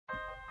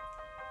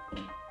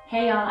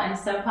Hey y'all, I'm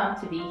so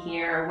pumped to be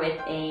here with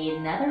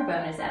another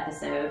bonus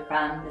episode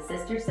from the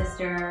Sister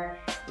Sister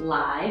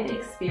live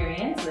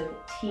experience with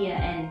Tia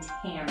and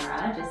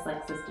Tamara, just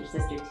like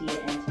Sister Tia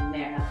and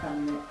Tamara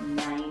from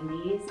the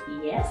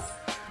 90s. Yes,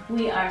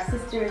 we are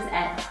sisters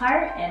at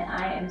heart, and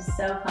I am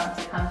so pumped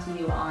to come to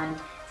you on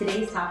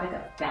today's topic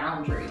of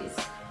boundaries,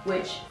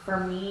 which for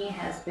me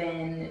has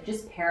been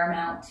just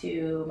paramount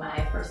to my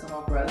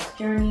personal growth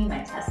journey,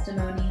 my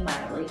testimony,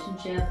 my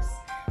relationships,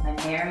 my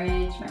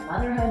marriage, my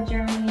motherhood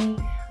journey,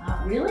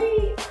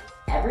 really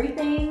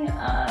everything,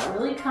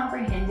 really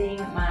comprehending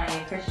my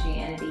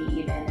Christianity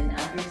even, and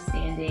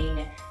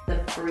understanding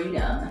the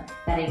freedom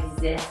that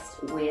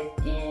exists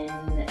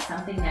within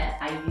something that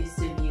I used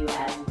to view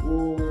as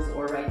rules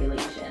or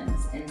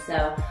regulations. And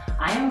so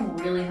I am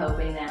really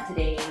hoping that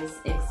today's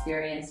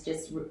experience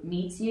just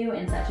meets you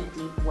in such a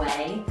deep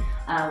way.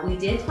 We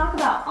did talk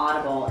about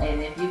Audible,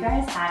 and if you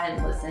guys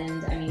haven't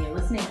listened, I mean, you're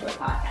listening to a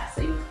podcast,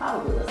 so you've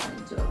probably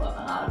listened to a book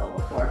on Audible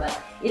before, but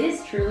it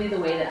is truly the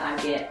way that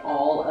I get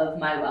all of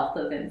my wealth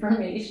of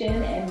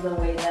information and the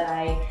way that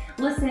I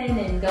listen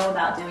and go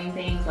about doing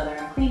things, whether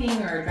I'm cleaning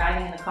or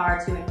driving in the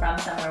car to and from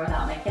somewhere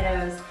without my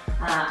kiddos.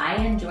 I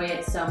enjoy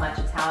it so much.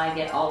 It's how I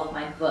get all of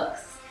my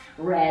books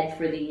read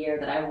for the year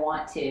that I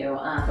want to.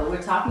 But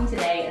we're talking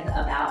today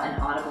about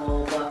an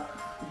Audible book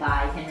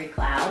by Henry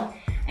Cloud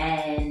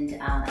and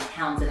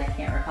Townsend, I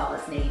can't recall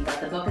his name,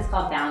 but the book is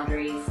called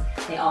Boundaries.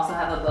 They also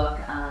have a book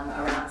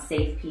around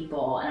safe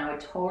people, and I would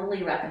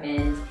totally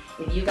recommend,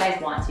 if you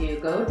guys want to,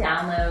 go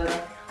download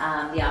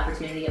the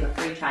opportunity of a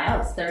free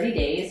trial. It's 30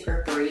 days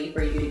for free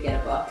for you to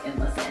get a book and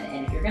listen.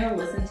 And if you're going to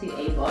listen to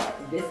a book,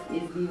 this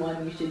is the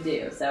one you should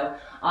do. So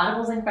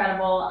Audible's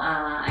incredible.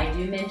 I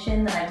do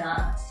mention that I'm not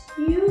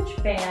a huge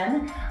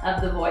fan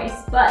of the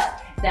voice,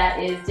 but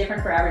that is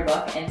different for every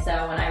book. And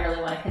so when I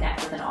really want to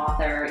connect with an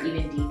author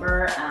even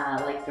deeper,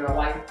 like Girl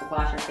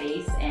Wash Your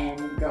Face and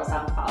Girl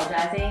Stop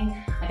Apologizing,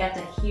 I got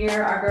to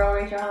hear our girl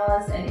Rachel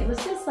Hollis, and it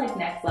was just like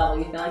next level.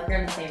 You feel like you're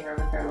in the same room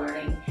with her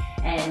learning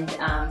and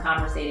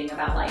conversating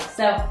about life.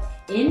 So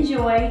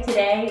enjoy.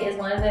 Today is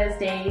one of those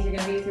days you're going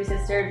to be with your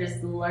sister,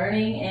 just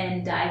learning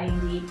and diving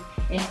deep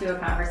into a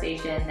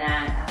conversation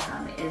that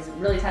is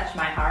really touched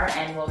my heart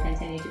and will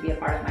continue to be a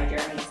part of my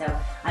journey. So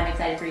I'm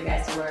excited for you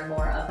guys to learn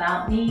more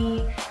about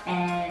me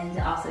and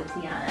also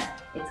Tiana.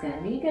 It's going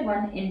to be a good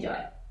one. Enjoy.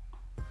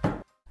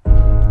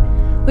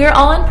 We are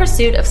all in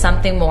pursuit of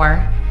something more.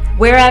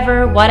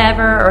 Wherever,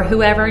 whatever, or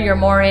whoever your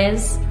more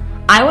is,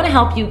 I want to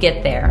help you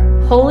get there,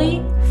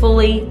 wholly,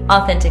 fully,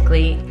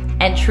 authentically,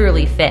 and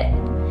truly fit.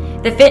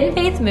 The Fit and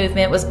Faith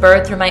movement was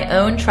birthed through my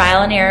own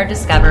trial and error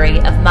discovery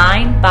of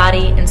mind,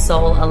 body, and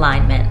soul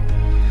alignment.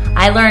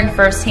 I learned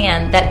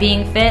firsthand that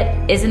being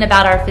fit isn't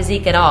about our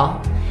physique at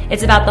all.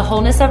 It's about the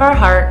wholeness of our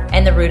heart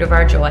and the root of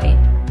our joy.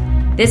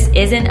 This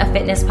isn't a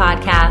fitness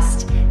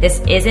podcast.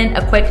 This isn't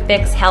a quick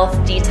fix health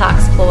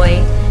detox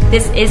ploy.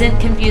 This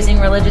isn't confusing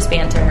religious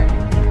banter.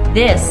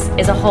 This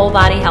is a whole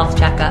body health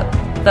checkup,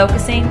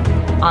 focusing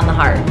on the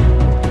heart.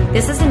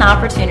 This is an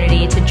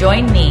opportunity to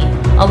join me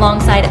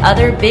alongside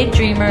other big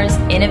dreamers,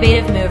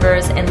 innovative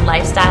movers, and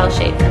lifestyle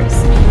shakers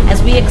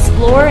as we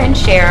explore and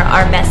share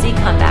our messy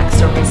comeback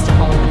stories to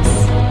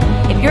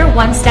wholeness. If you're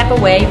one step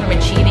away from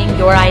achieving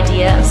your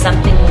idea of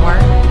something more,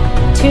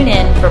 tune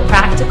in for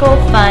practical,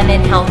 fun,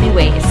 and healthy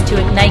ways to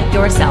ignite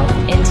yourself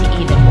into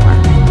even more.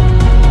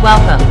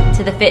 Welcome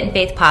to the Fit and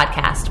Faith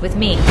podcast with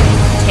me,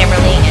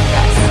 Tamerlee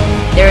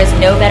Andress. There is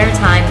no better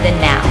time than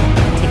now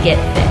to get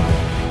fit.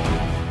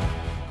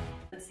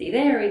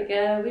 There we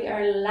go. We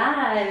are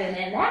live and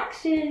in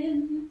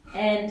action.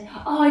 And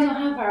I don't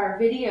have our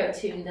video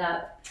tuned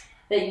up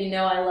that you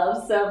know I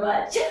love so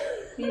much.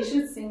 You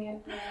should sing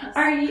it.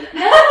 Are you? No,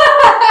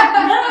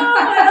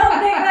 I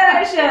don't think that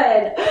I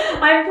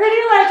should. I'm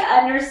pretty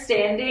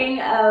understanding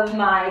of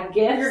my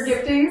gifts. Your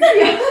giftings?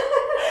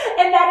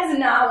 And that is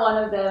not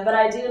one of them, but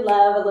I do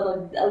love a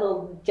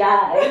little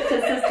jive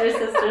to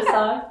sister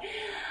song.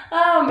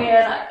 Oh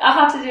man, we'll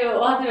have to do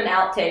an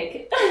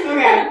outtake.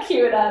 Okay.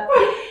 Cue it up.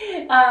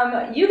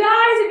 You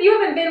guys, if you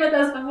haven't been with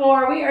us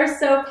before, we are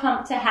so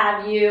pumped to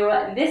have you.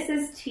 This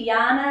is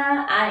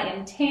Tiana, I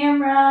am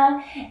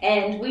Tamara,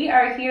 and we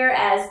are here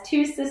as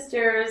two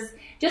sisters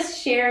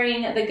just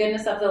sharing the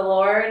goodness of the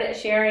Lord,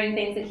 sharing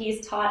things that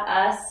He's taught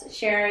us,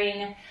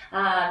 sharing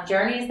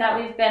journeys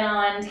that we've been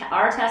on,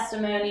 our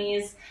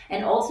testimonies,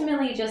 and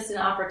ultimately just an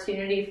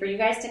opportunity for you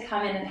guys to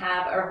come in and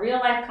have a real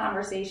life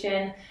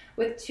conversation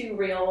with two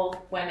real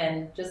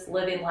women just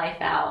living life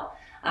out.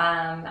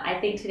 I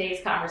think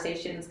today's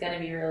conversation is going to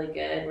be really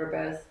good. We're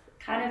both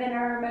kind of in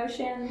our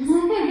emotions.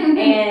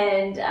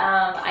 And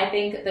I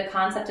think the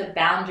concept of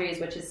boundaries,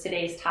 which is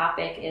today's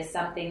topic, is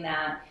something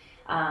that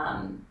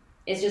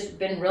it's just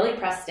been really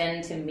pressed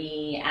into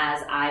me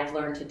as I've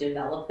learned to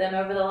develop them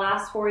over the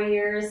last 4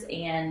 years.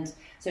 And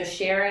so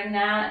sharing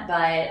that,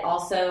 but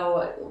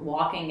also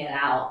walking it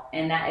out.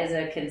 And that is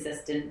a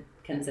consistent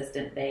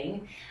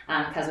thing,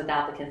 because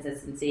without the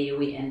consistency,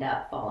 we end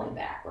up falling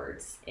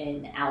backwards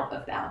and out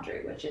of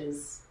boundary, which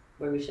is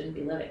where we shouldn't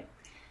be living.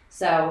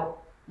 So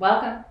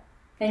welcome.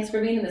 Thanks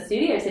for being in the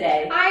studio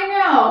today. I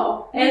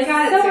know. It's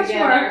so much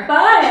more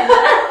fun.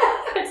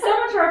 It's so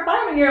much more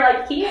fun when you're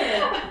like here.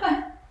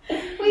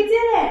 We did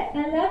it.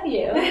 I love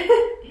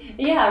you.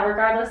 Yeah,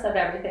 regardless of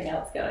everything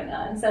else going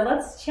on. So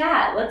let's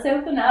chat. Let's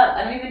open up.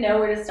 I don't even know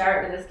where to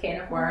start with this can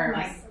of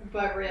worms.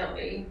 But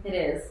really. It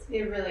is.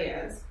 It really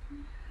is.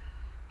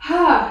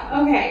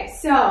 Okay,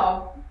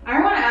 so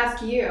I want to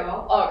ask you.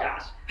 Oh,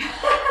 gosh.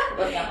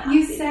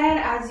 You said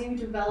as you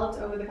developed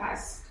over the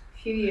past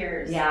few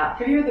years. Yeah.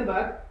 Have you read the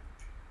book?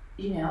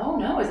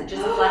 No. Is it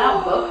just a flat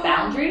out book,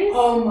 Boundaries?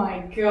 Oh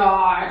my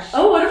gosh.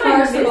 Oh, what am I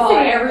missing? First of all,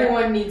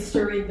 everyone needs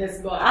to read this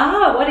book.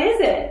 What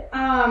is it?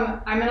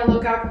 I'm going to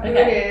look up who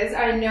it is.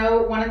 I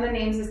know one of the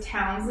names is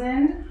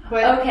Townsend.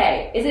 But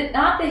okay. Is it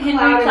not the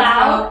Henry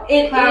Cloud?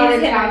 It is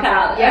Henry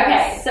Cloud.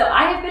 Yes. Okay. So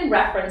I have been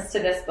referenced to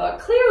this book.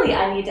 Clearly,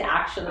 I need to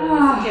actually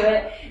listen to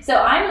it. So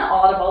I'm an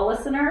Audible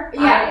listener.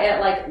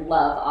 Yeah. I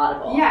love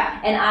Audible. Yeah.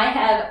 And I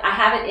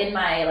have it in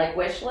my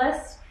wish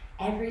list.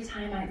 Every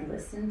time I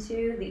listen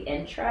to the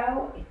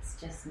intro, it's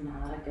just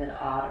not a good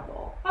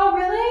Audible. Oh,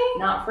 really?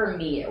 Not for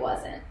me, it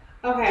wasn't.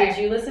 Okay. Did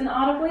you listen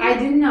audibly? I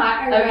did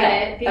not. I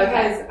read it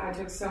because I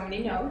took so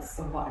many notes.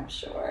 Oh, I'm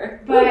sure.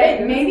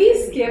 But maybe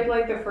skip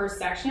the first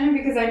section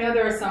because I know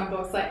there are some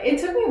books it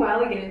took me a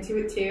while to get into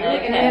it too.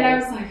 Okay. And then I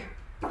was like,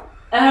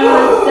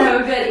 oh, it's so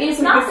good. It's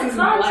not the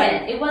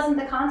content. It wasn't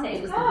the content.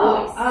 It was the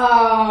voice.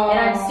 Oh. And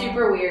I'm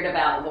super weird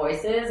about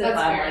voices if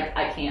I'm fair.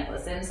 I can't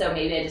listen. So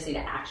maybe I just need to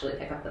actually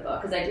pick up the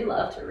book because I do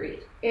love to read.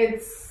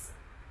 It's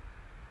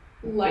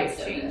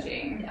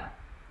life-changing.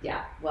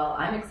 Yeah. Well,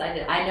 I'm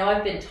excited. I know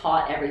I've been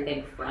taught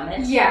everything from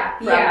it.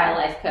 From my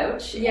life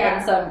coach. Yeah.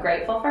 And so I'm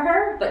grateful for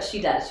her, but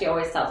she does. She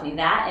always tells me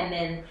that. And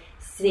then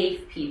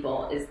Safe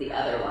People is the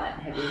other one.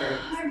 Have you heard?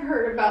 I've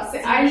heard about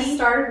it. I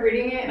started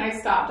reading it and I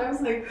stopped. I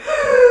was like,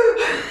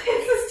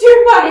 this is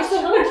too much. It's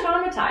a little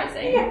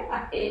traumatizing.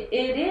 Yeah.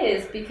 It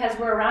is because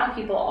we're around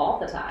people all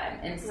the time.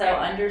 And so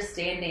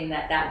understanding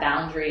that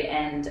boundary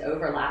and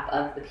overlap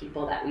of the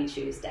people that we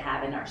choose to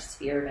have in our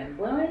sphere of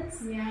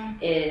influence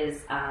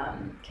is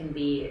can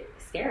be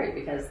scary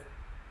because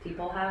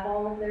people have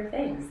all of their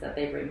things that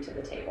they bring to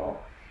the table.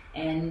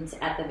 And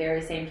at the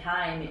very same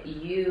time,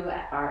 you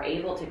are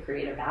able to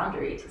create a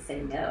boundary to say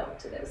no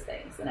to those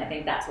things. And I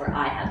think that's where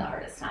I had the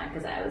hardest time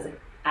because I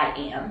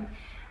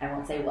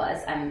won't say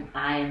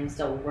I am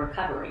still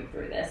recovering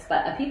through this,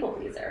 but a people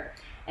pleaser.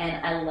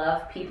 And I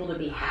love people to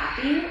be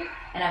happy.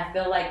 And I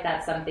feel like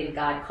that's something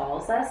God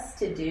calls us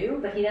to do,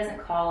 but He doesn't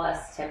call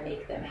us to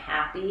make them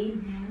happy.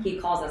 Mm-hmm. He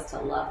calls us to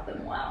love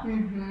them well.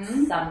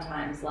 Mm-hmm.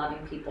 Sometimes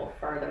loving people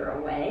further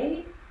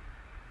away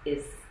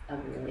is a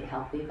really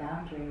healthy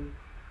boundary.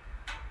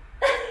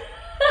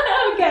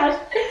 Oh gosh,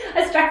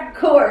 I struck a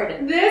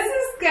chord. This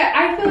is good.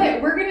 I feel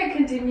like we're going to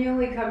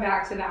continually come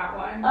back to that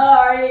one. Oh,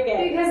 are you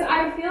good? Because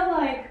I feel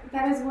like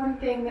that is one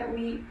thing that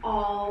we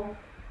all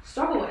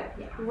struggle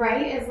with,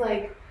 right? Is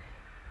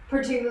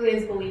particularly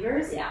as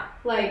believers,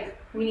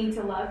 we need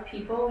to love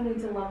people, we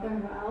need to love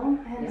them well,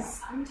 and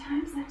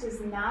sometimes that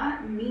does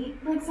not mean,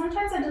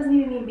 sometimes that doesn't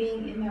even mean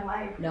being in their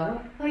life.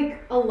 No.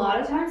 A lot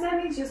of times that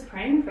means just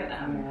praying for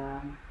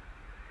them.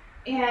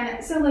 Yeah.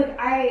 And so,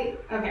 okay.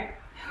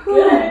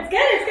 Good.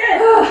 It's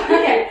good.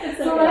 Okay,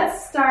 so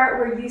let's start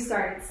where you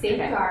started.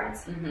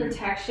 Safeguards,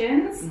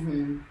 protections.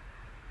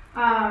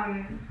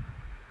 Mm-hmm.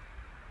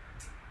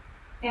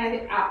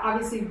 And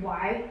obviously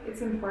why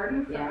it's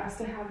important for us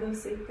to have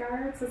those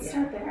safeguards. Let's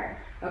start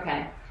there.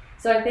 Okay.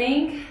 So I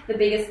think the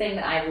biggest thing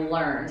that I've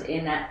learned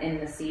in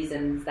the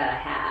seasons that I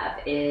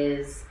have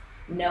is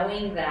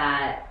knowing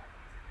that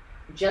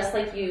just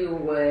like you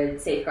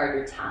would safeguard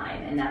your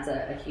time, and that's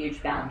a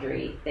huge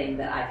boundary thing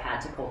that I've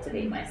had to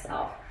cultivate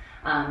myself.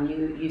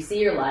 You see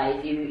your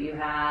life, you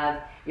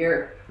have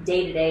your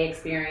day-to-day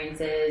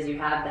experiences, you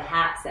have the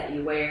hats that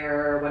you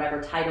wear,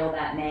 whatever title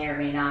that may or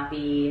may not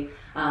be,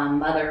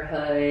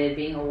 motherhood,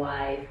 being a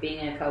wife,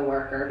 being a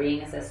coworker,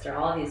 being a sister,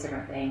 all of these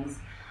different things.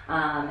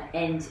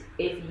 And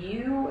if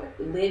you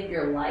live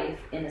your life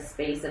in a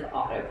space of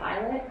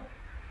autopilot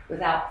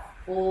without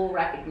full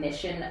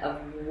recognition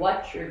of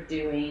what you're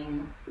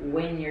doing,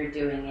 when you're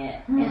doing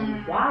it,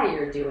 and why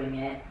you're doing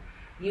it,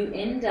 you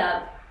end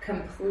up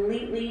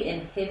completely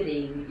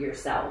inhibiting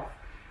yourself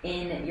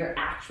in your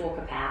actual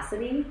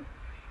capacity,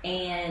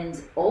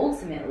 and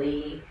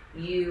ultimately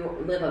you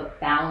live a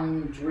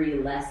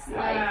boundary-less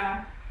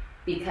life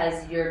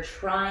because you're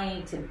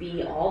trying to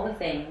be all the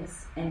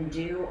things and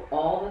do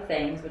all the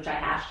things, which I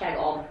hashtag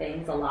all the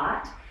things a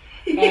lot,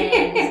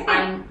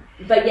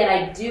 but yet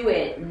I do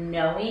it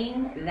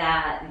knowing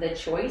that the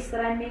choice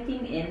that I'm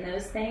making in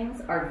those things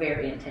are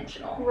very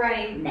intentional.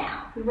 Right.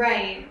 Now.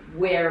 Right.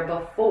 Where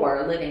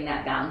before living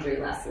that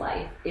boundary-less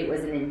life, it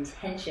was an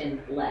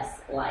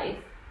intention-less life.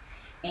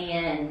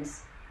 And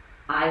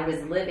I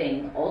was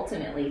living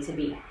ultimately to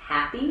be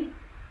happy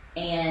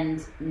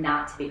and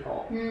not to be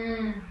whole.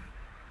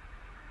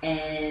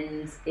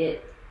 And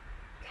it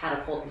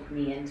catapulted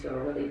me into a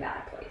really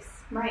bad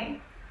place.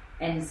 Right.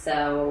 And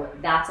so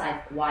that's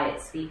why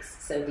it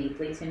speaks so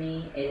deeply to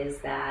me, is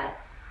that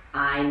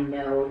I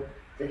know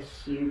the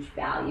huge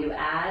value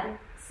add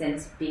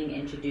since being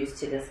introduced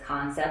to this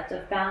concept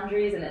of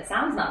boundaries, and it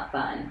sounds not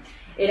fun.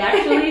 It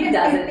actually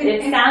doesn't.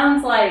 It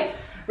sounds like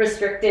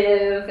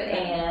restrictive,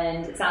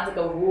 and it sounds like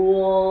a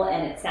rule,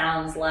 and it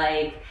sounds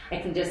like I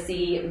can just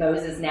see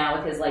Moses now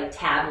with his like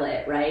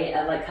tablet, right,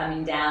 of like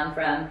coming down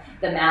from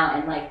the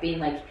mountain, like being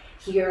like,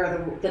 here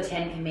are the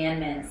 10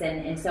 commandments,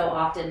 and so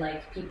often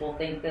like people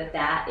think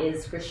that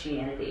is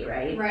Christianity,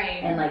 right?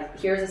 Right. And like,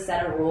 here's a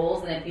set of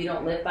rules, and if you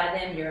don't live by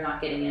them, you're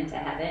not getting into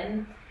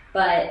heaven.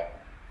 But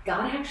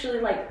God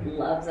actually like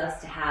loves us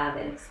to have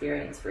and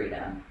experience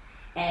freedom.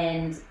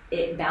 And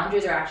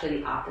boundaries are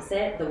actually the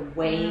opposite. The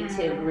way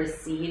to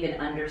receive and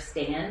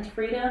understand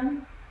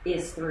freedom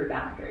is through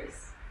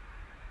boundaries.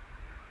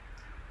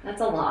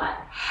 That's a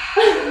lot.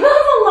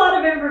 That's a lot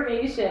of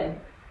information.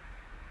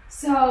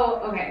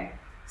 So, okay.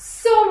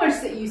 So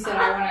much that you said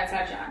I want to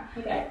touch on.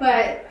 Okay.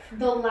 But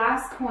the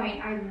last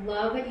point, I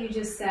love that you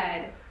just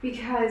said,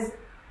 because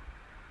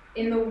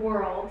in the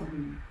world,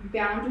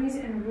 boundaries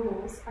and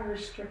rules are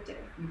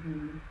restrictive.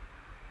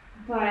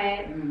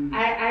 But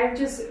I've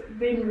just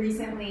been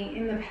recently,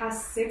 in the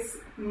past 6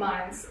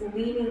 months,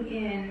 leaning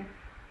in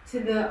to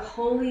the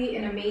holy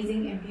and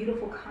amazing and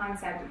beautiful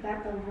concept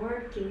that the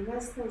Lord gave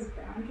us those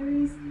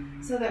boundaries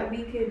so that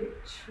we could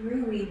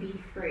truly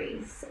be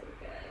free. So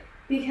good.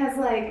 Because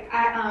like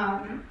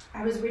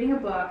I was reading a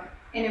book,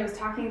 and it was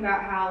talking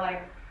about how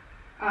like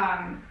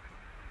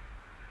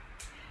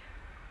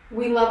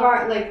we love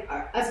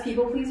us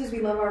people pleasers, we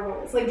love our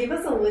roles. Like, give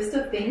us a list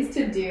of things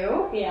to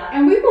do,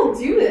 and we will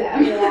do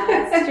them. Yeah,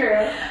 that's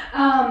true.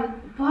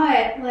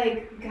 But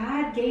like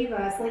God gave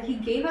us, like He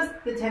gave us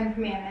the 10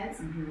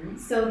 Commandments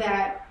so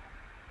that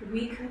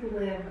we could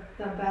live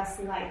the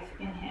best life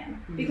in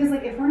Him. Because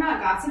like if we're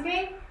not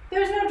gossiping,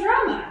 there's no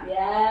drama.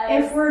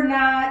 Yes. If we're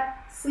not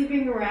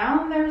sleeping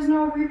around, there's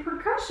no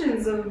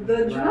repercussions of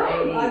the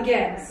drama. Right.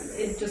 Again,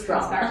 it just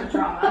comes back to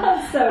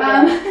drama. So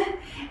good.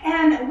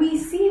 And we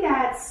see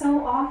that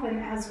so often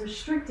as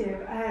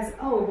restrictive, as,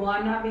 oh, well,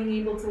 I'm not being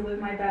able to live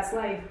my best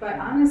life. But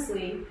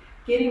honestly,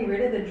 getting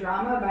rid of the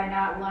drama by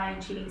not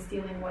lying, cheating,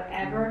 stealing,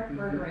 whatever,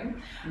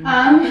 murdering,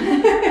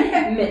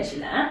 mention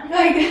that,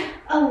 like,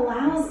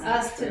 allows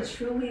us to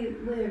truly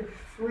live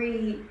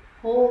free,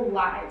 whole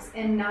lives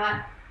and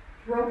not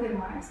broken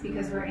lives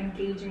because we're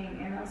engaging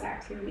in those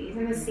activities.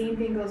 And the same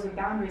thing goes with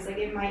boundaries. Like,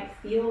 it might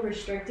feel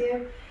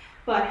restrictive,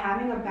 but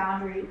having a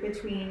boundary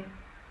between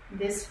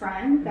this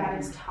friend that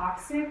is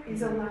toxic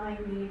is allowing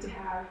me to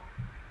have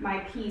my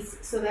peace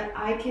so that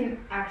I can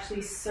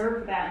actually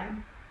serve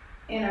them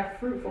in a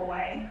fruitful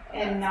way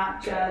and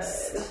not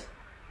just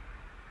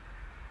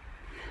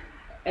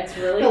it's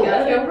really the good.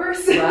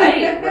 leftovers.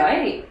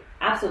 Right.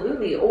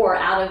 Absolutely. Or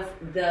out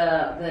of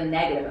the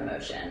negative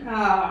emotion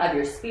of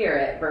your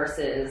spirit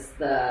versus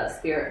the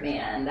spirit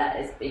man that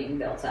is being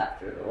built up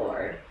through the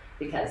Lord,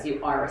 because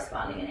you are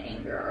responding in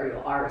anger, or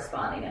you are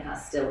responding in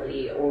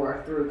hostility,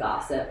 or through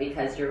gossip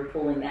because you're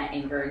pulling that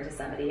anger into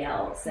somebody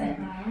else.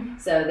 And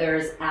so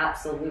there's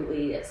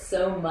absolutely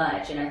so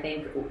much, and I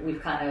think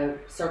we've kind of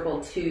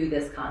circled to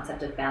this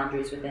concept of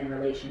boundaries within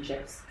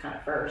relationships kind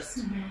of first,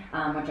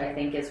 which I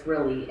think is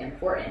really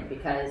important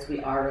because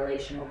we are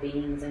relational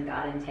beings and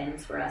God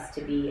intends for us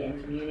to be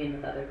in communion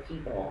with other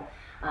people.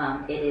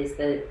 It is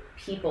the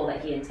people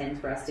that He intends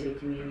for us to be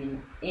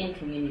in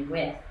communion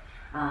with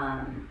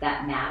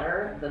that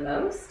matter the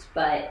most,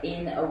 but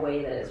in a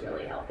way that is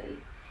really healthy.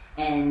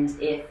 And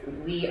if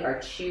we are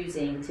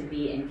choosing to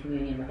be in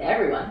communion with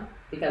everyone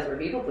because we're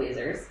people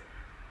pleasers,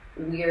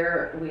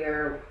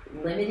 we're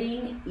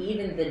limiting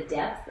even the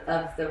depth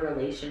of the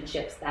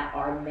relationships that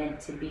are meant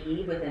to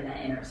be within that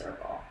inner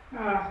circle.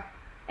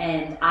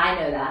 And I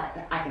know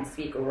that. I can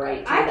speak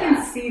right to that. I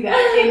can see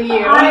that in you.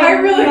 I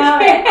really know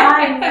can. it.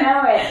 I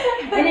know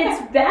it. And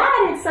it's bad.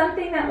 It's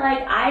something that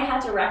like I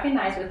had to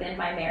recognize within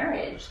my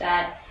marriage,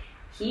 that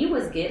he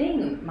was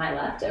getting my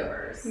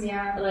leftovers.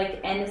 Yeah.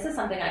 Like, and this is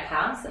something I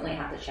constantly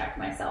have to check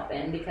myself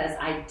in, because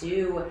I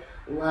do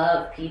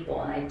love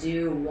people and I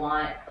do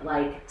want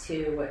like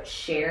to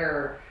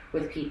share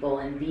with people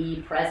and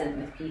be present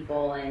with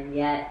people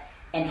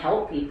and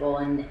help people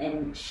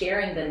and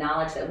sharing the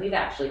knowledge that we've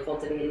actually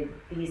cultivated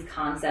these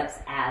concepts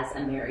as a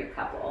married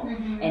couple.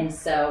 And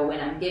so when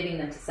I'm giving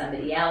them to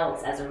somebody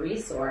else as a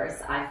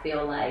resource, I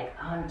feel like,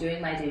 oh, I'm doing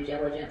my due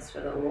diligence for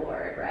the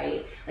Lord,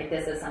 right? Like,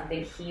 this is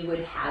something He would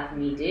have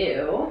me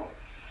do,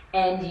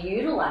 and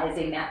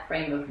utilizing that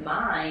frame of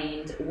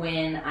mind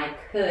when I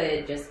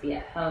could just be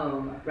at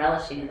home,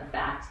 relishing in the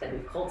fact that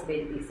we've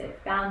cultivated these safe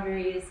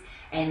boundaries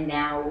and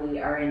now we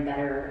are in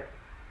better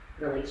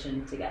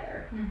relation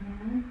together.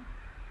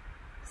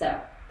 So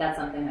that's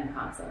something I'm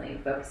constantly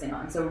focusing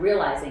on. So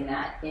realizing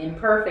that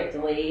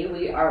imperfectly,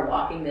 we are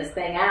walking this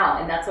thing out.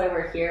 And that's why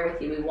we're here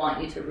with you. We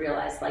want you to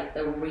realize like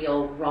the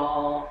real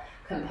raw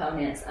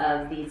components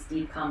of these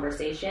deep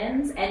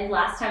conversations. And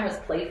last time was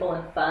playful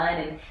and fun,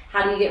 and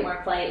how do you get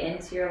more play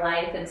into your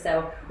life? And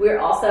so we're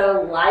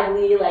also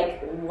lively,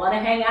 like want to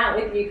hang out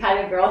with you kind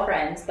of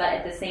girlfriends. But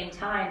at the same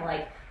time,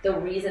 like the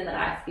reason that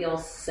I feel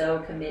so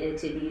committed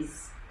to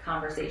these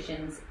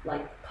conversations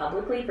like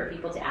publicly for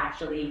people to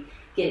actually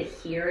get a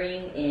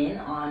hearing in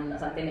on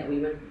something that we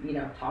would,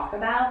 talk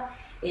about,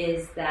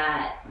 is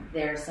that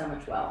there's so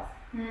much wealth.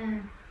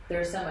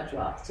 There's so much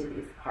wealth to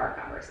these hard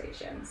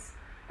conversations.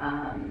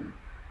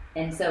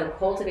 And so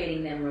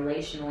cultivating them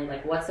relationally,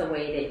 like what's a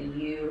way that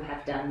you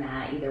have done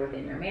that either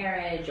within your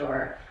marriage,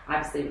 or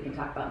obviously we can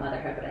talk about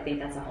motherhood, but I think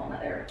that's a whole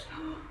other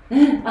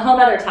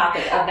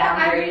topic of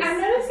boundaries.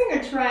 I'm noticing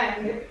a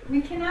trend.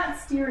 We cannot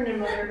steer into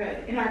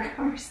motherhood in our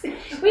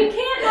conversation. We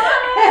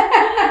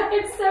cannot.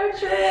 It's so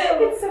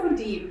true. It's so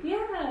deep.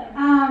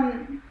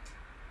 Yeah.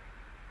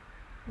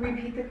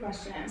 Repeat the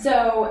question.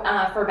 So,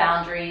 for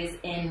boundaries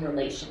in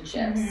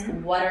relationships,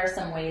 what are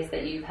some ways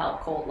that you've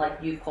helped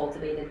you've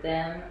cultivated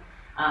them,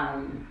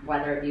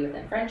 whether it be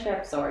within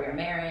friendships or your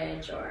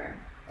marriage,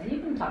 and you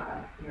can talk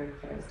about your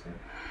kids too.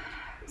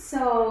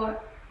 So,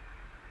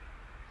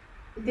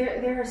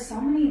 there are so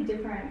many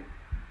different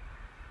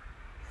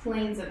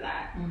planes of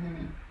that.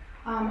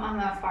 On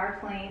the far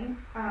plane,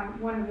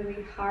 one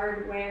really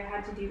hard way I've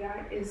had to do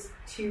that is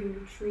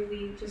to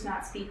truly just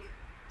not speak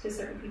to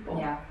certain people.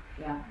 Yeah.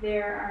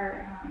 There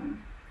are,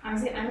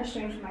 honestly, I'm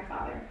estranged from my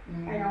father.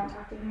 I don't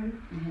talk to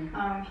him.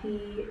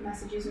 He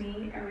messages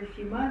me every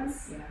few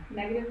months,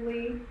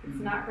 negatively. It's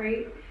not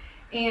great.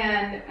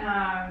 And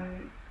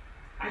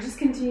I just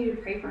continue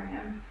to pray for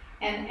him.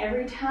 And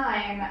every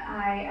time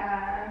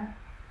I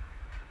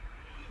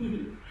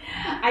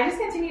just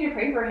continue to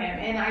pray for him,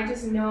 and I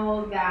just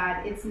know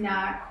that it's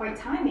not quite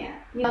time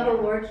yet. The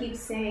Lord keeps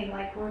saying,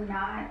 like, we're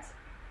not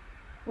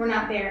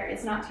there.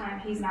 It's not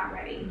time. He's not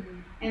ready.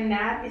 And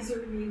that is a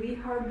really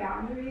hard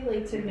boundary,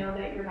 like to know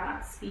that you're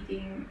not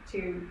speaking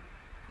to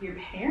your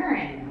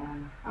parent.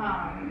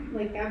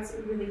 Like that's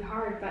really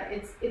hard, but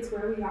it's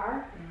where we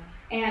are.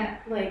 And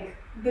like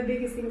the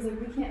biggest thing is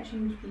like we can't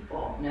change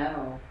people.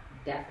 No,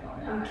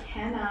 definitely not. We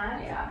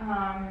cannot.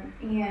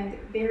 And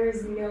there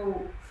is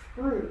no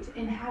fruit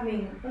in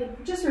having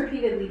like just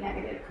repeatedly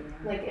negative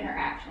like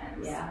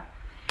interactions.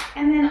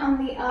 And then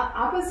on the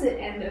opposite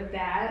end of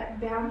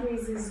that,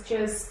 boundaries is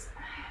just,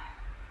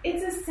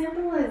 it's as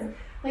simple as,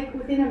 like,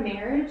 within a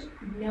marriage,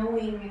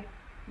 knowing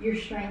your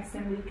strengths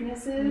and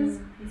weaknesses.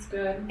 That's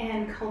good.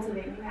 And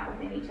cultivating that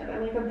within each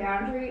other. Like, a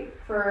boundary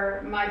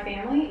for my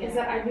family is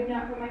that I do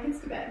not put my kids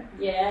to bed.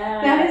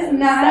 Yeah. That is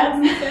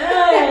not. That's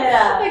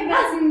good. Like,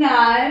 that's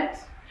not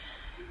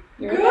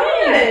You're good.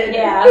 Right.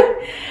 Yeah.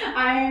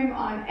 I am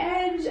on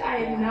edge. I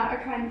am not a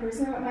kind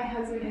person, but my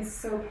husband is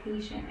so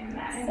patient in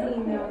that, and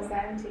he knows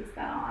that and takes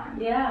that on.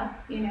 Yeah.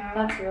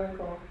 That's really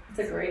cool. It's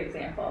a great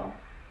example.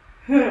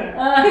 I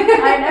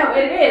know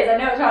it is. I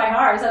know it's probably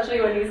hard,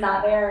 especially when he's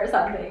not there or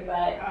something.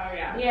 But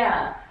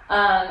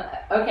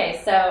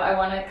okay, so I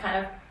want to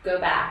kind of go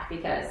back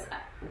because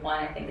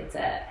one, I think it's a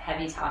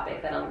heavy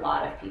topic that a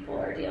lot of people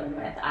are dealing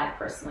with. I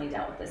personally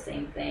dealt with the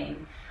same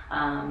thing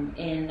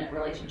in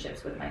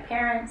relationships with my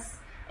parents,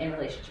 in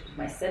relationships with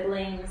my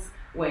siblings,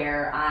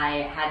 where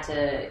I had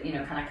to,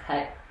 kind of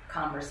cut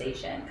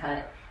conversation,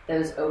 cut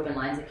those open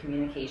lines of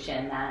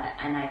communication.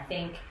 And I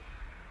think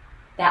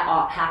that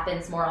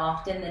happens more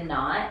often than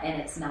not,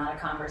 and it's not a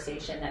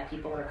conversation that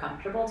people are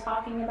comfortable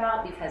talking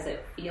about because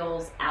it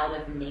feels out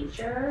of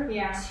nature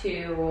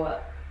to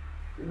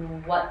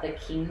what the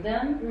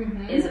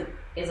kingdom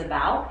is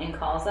about and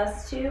calls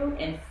us to,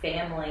 and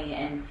family,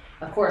 and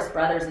of course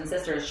brothers and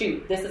sisters.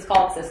 Shoot, this is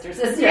called sister.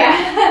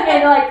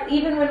 And like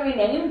even when we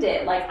named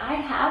it, like I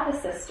have a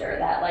sister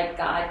that like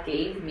God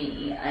gave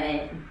me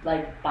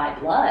like by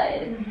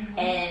blood,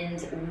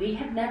 and we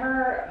have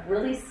never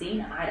really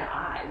seen eye to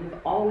eye. We've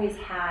always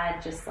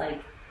had just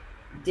like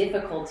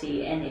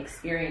difficulty in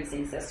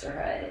experiencing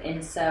sisterhood,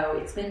 and so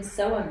it's been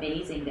so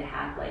amazing to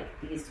have like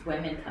these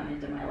women come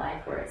into my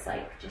life where it's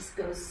like just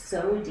goes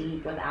so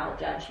deep without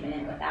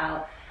judgment,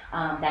 without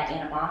that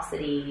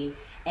animosity,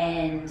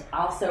 and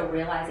also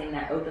realizing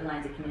that open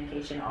lines of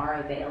communication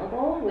are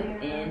available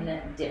within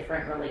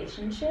different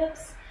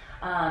relationships.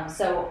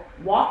 So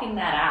walking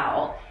that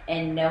out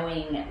and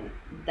knowing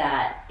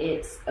that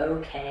it's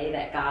okay,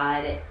 that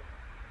God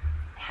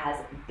has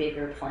a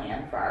bigger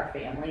plan for our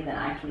family than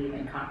I can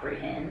even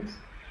comprehend.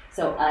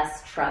 So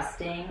us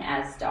trusting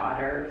as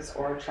daughters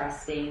or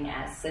trusting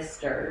as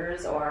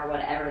sisters or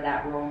whatever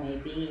that role may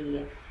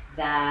be,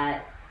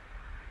 that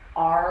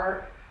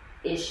our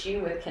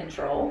issue with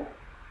control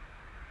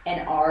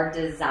and our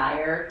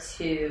desire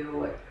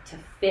to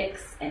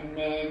fix and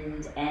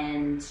mend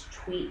and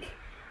tweak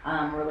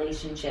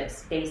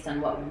relationships based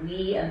on what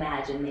we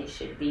imagine they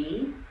should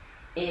be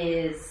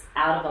is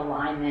out of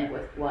alignment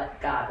with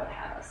what God would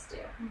have us do.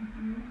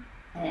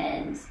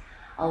 And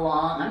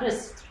I'm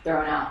just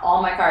throwing out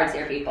all my cards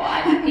here, people.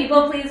 I'm a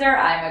people pleaser.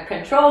 I'm a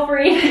control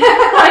freak.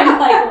 I'm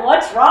like,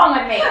 what's wrong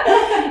with me?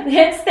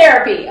 It's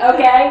therapy,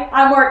 okay?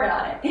 I'm working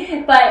on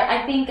it. But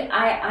I think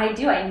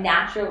I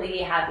naturally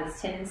have this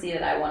tendency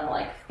that I want to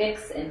like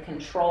fix and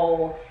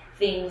control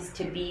things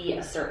to be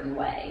a certain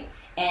way.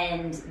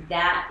 And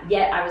that,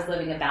 yet I was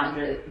living a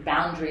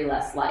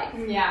boundary-less life.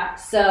 Yeah.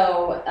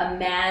 So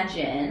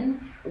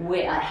imagine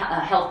a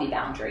healthy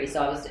boundary.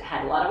 So I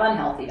had a lot of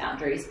unhealthy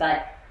boundaries,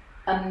 but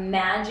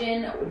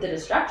imagine the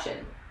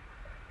destruction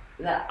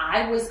that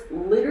I was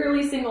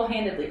literally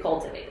single-handedly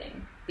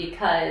cultivating,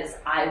 because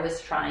I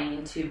was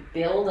trying to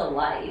build a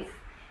life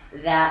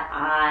that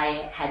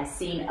I had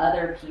seen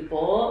other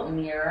people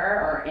mirror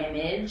or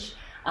image,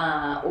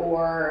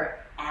 or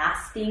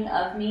asking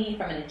of me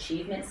from an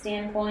achievement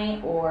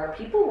standpoint, or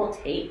people will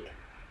take.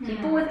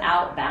 People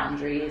without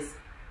boundaries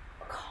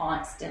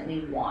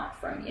constantly want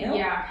from you.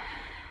 Yeah.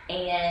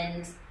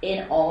 And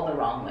in all the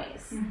wrong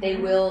ways. They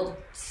will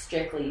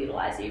strictly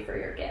utilize you for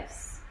your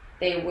gifts.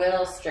 They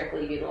will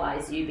strictly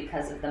utilize you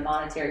because of the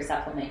monetary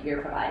supplement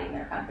you're providing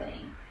their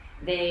company.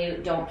 They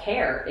don't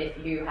care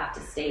if you have to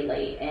stay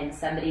late and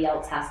somebody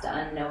else has to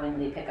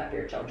unknowingly pick up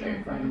your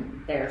children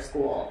from their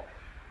school,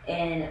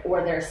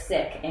 or they're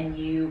sick and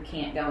you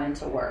can't go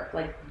into work.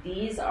 Like,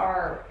 these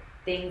are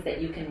things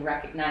that you can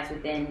recognize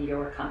within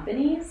your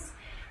companies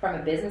from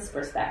a business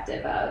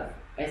perspective of,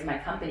 is my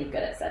company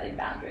good at setting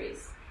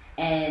boundaries?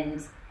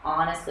 And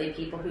honestly,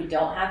 people who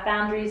don't have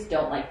boundaries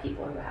don't like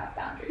people who have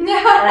boundaries. And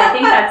I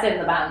think that's in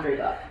the boundary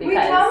book. We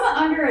come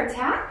under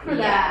attack for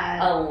that.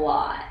 A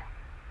lot.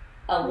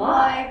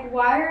 Like,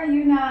 why are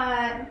you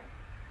not...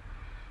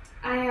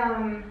 I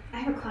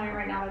have a client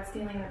right now that's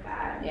dealing with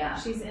that. Yeah.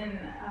 She's in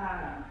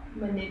a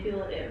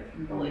manipulative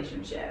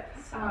relationship.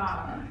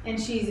 I'm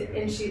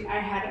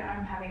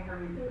having her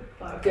read the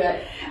book.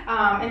 Good.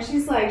 And she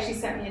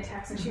sent me a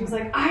text and she was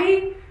like,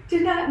 I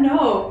did not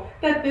know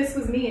that this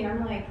was me. And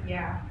I'm like,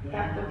 yeah,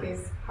 that book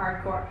is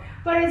hardcore.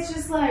 But it's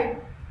just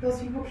like, those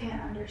people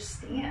can't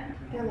understand.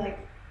 They're like,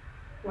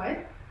 what?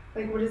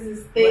 Like, what is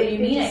this? What do you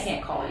mean I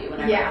can't call you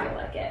whenever I feel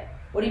like it?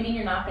 What do you mean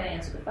you're not going to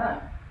answer the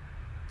phone?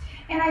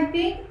 And I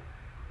think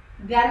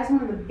that is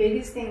one of the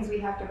biggest things we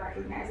have to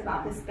recognize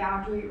about this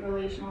boundary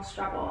relational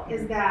struggle,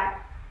 is that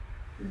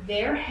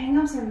their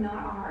hang-ups are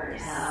not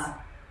ours. Yeah.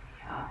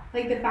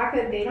 Like, the fact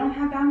that they don't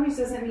have boundaries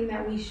doesn't mean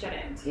that we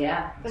shouldn't.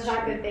 Yeah. The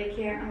fact that they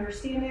can't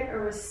understand it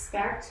or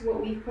respect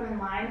what we've put in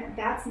line,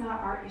 that's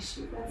not our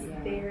issue. That's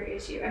their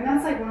issue. And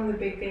that's like one of the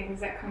big things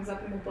that comes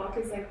up in the book,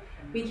 is like,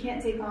 we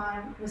can't take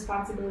on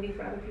responsibility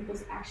for other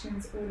people's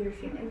actions or their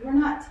feelings. We're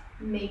not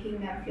making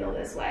them feel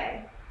this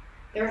way.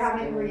 They're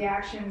having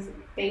reactions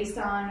based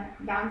on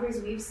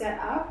boundaries we've set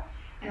up,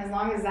 and as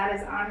long as that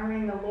is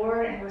honoring the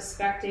Lord and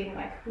respecting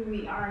like who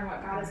we are and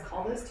what God has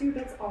called us to,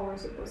 that's all we're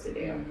supposed to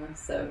do.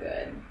 That's so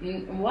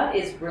good. What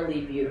is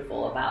really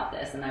beautiful about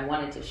this, and I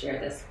wanted to share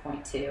this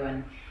point too,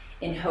 and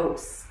in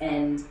hopes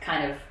and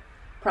kind of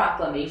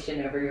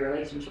proclamation over your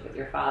relationship with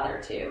your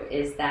father too,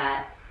 is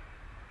that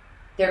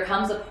there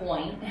comes a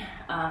point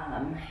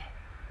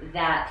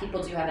that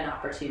people do have an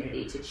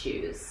opportunity to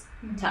choose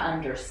to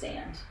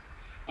understand.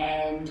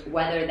 And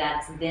whether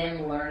that's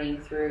them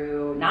learning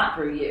through, not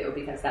through you,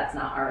 because that's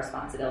not our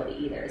responsibility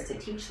either, is to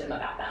teach them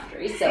about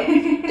boundaries. So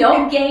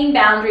don't gain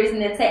boundaries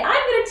and then say, I'm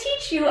going to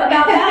teach you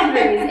about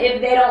boundaries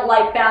if they don't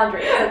like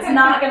boundaries. It's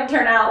not going to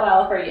turn out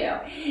well for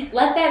you.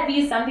 Let that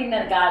be something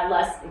that God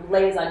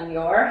lays on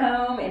your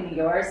home, in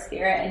your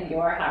spirit, and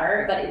your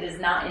heart, but it is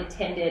not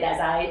intended, as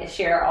I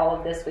share all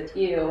of this with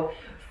you,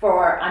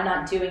 I'm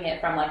not doing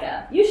it from like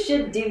you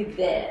should do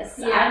this.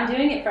 Yeah. I'm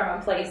doing it from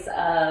a place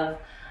of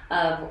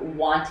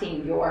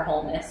wanting your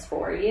wholeness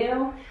for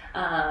you,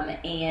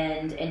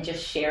 and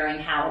just sharing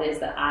how it is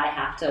that I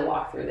have to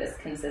walk through this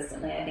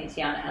consistently. I think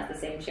Tiana has the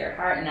same shared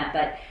heart in that,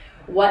 but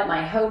what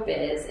my hope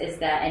is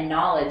that, and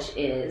knowledge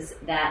is,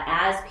 that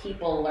as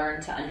people learn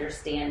to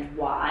understand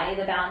why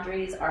the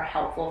boundaries are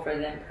helpful for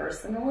them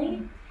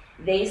personally,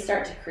 they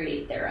start to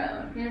create their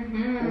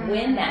own.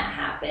 When that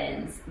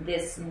happens,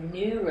 this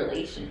new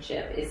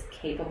relationship is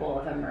capable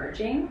of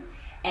emerging.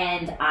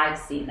 And I've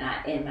seen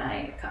that in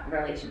my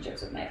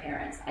relationships with my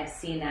parents. I've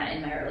seen that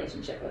in my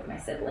relationship with my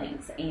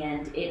siblings.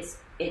 And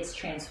it's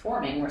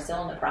transforming. We're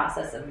still in the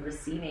process of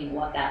receiving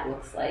what that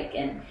looks like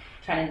and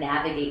trying to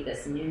navigate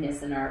this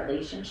newness in our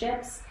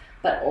relationships.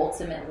 But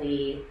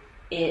ultimately,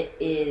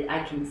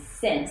 I can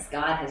sense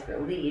God has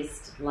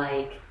released,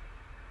 like,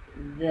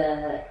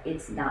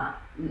 it's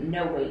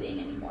no waiting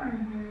anymore.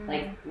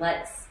 Like,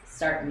 let's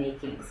start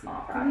making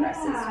small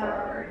progresses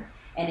forward.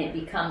 And it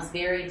becomes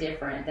very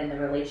different than the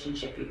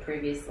relationship you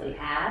previously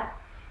had,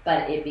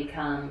 but it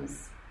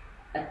becomes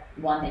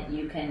one that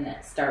you can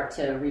start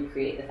to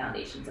recreate the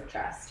foundations of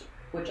trust,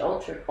 which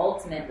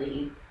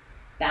ultimately,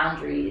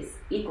 boundaries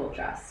equal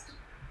trust,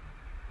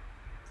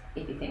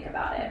 if you think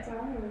about it.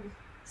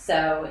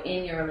 So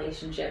in your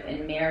relationship,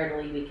 and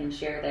maritally, we can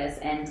share this,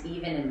 and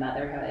even in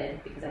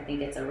motherhood, because I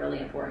think it's a really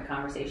important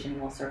conversation,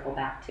 we'll circle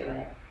back to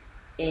it,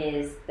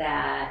 is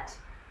that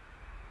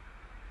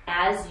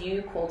as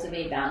you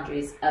cultivate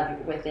boundaries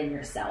within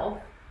yourself,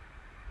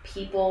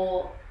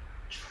 people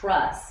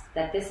trust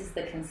that this is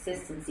the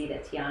consistency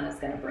that Tiana's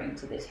going to bring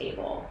to the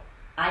table.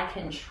 I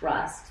can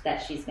trust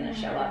that she's going to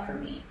show up for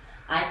me.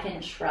 I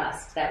can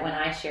trust that when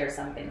I share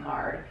something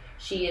hard,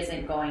 she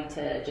isn't going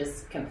to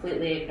just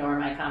completely ignore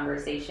my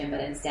conversation,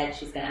 but instead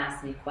she's going to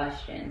ask me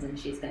questions, and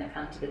she's going to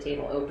come to the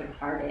table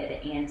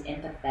open-hearted and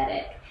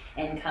empathetic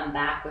and come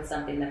back with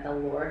something that the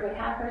Lord would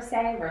have her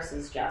say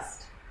versus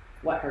just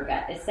what her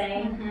gut is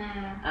saying.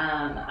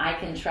 I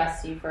can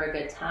trust you for a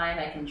good time.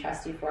 I can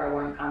trust you for a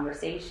warm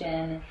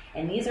conversation.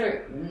 And these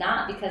are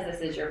not because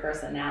this is your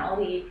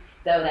personality,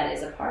 though that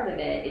is a part of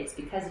it. It's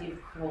because you've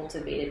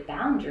cultivated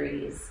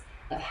boundaries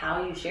of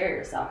how you share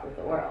yourself with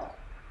the world.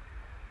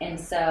 And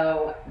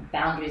so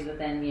boundaries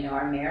within,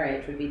 our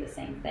marriage would be the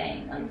same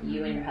thing. Like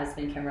you and your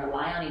husband can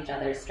rely on each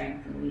other's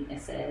strengths and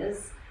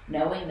weaknesses,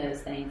 knowing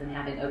those things and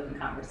having open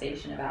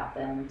conversation about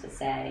them to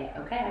say,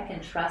 okay, I can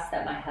trust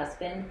that my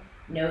husband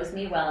knows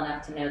me well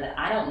enough to know that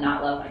I don't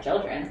not love my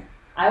children.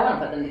 I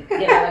want to put them, give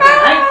them a good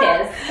night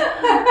kiss.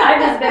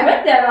 I've just been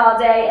with them all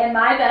day, and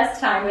my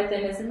best time with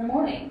them is in the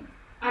morning.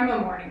 I'm a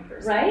morning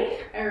person. Right?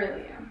 I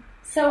really am.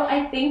 So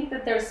I think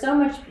that there's so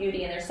much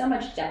beauty and there's so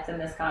much depth in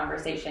this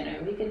conversation,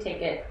 and we could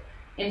take it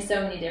in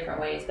so many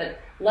different ways. But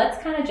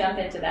let's kind of jump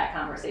into that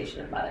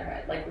conversation of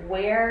motherhood. Like,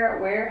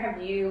 where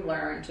have you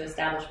learned to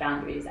establish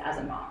boundaries as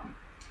a mom?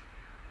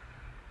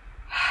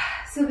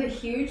 So the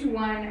huge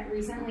one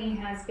recently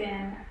has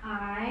been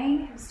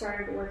I have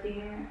started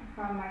working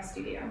from my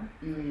studio.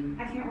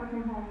 I can't work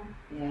from home.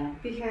 Yeah.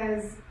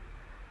 Because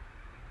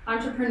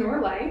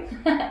entrepreneur life,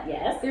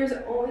 yes, there's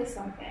always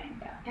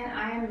something, and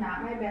I am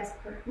not my best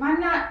person. I'm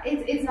not.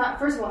 It's not.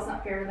 First of all, it's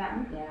not fair to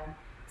them.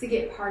 To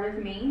get part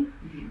of me,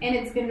 and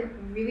it's been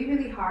really,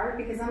 really hard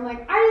because I'm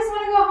like, I just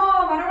want to go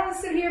home. I don't want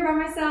to sit here by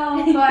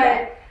myself.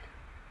 But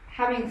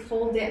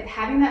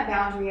having that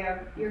boundary of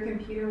your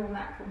computer will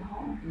not come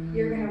home.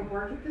 You're gonna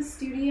work at the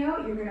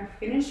studio. You're gonna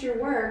finish your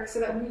work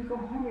so that when you go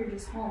home, you're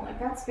just home. Like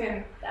that's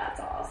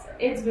awesome.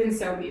 It's been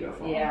so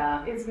beautiful.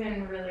 Yeah, it's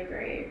been really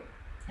great.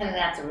 And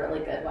that's a really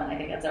good one. I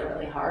think that's a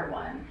really hard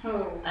one.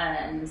 Oh.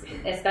 And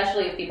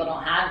especially if people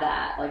don't have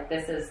that. Like,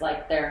 this is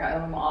like their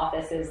home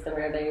office is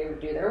where they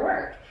do their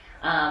work.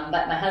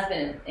 But my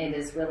husband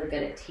is really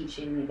good at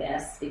teaching me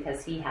this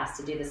because he has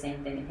to do the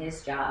same thing in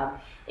his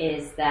job,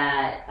 is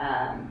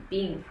that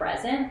being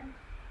present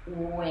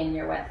when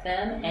you're with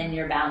them and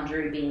your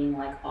boundary being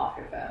like off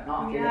your phone,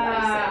 off your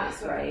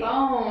devices, right?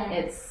 Phone.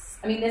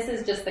 This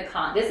is just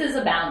this is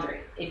a boundary.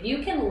 If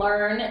you can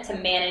learn to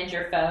manage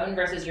your phone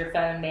versus your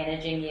phone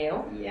managing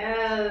you,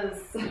 yes,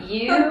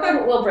 you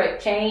will break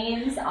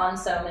chains on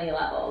so many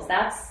levels.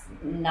 That's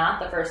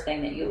not the first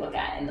thing that you look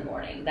at in the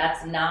morning.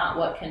 That's not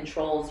what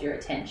controls your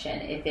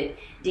attention. If it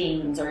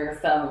dings or your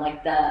phone,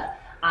 like the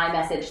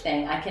iMessage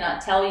thing, I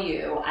cannot tell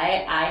you.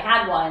 I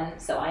had one,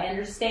 so I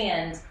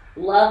understand,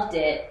 loved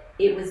it.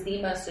 It was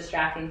the most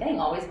distracting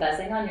thing, always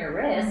buzzing on your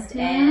wrist.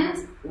 And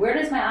where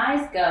does my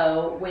eyes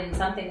go when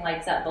something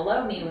lights up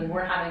below me when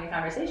we're having a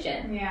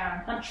conversation? Yeah.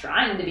 I'm not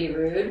trying to be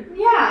rude.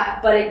 Yeah.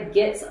 But it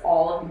gets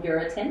all of your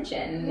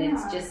attention. And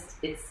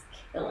it's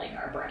killing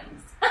our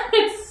brains.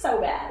 It's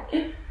so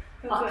bad.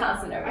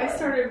 Constant overload. I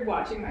started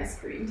watching my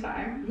screen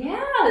time.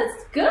 Yeah,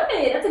 that's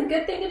good. That's a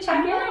good thing to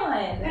check in on.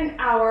 An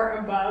hour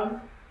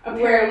above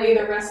apparently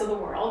the rest of the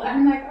world.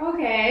 I'm like,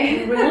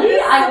 okay.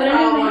 Really? I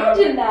wouldn't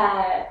imagine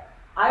that.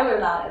 I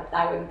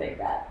wouldn't think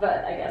that,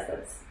 but I guess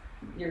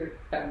your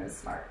phone is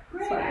smart.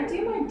 Right, I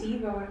do my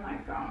Devo in my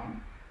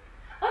phone.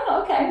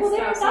 Oh, okay. Well,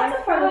 that's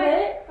a part of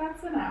it.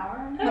 That's an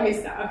hour. Let me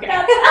stop. Okay.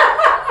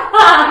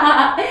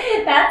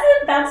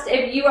 That's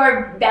if you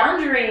are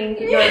boundarying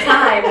your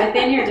time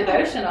within your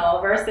devotional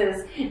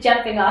versus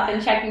jumping off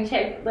and checking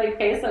like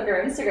Facebook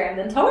or Instagram,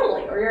 then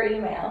totally, or your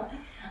email.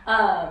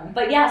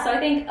 But yeah, so I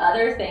think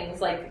other things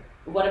like,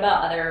 what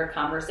about other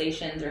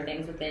conversations or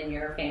things within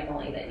your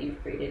family that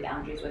you've created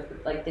boundaries with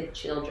like the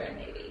children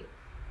maybe?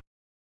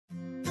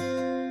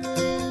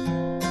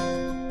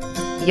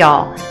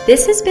 Y'all,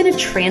 this has been a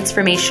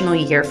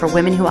transformational year for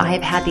women who I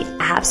have had the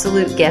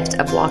absolute gift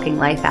of walking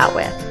life out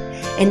with.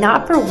 And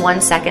not for 1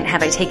 second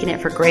have I taken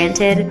it for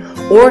granted,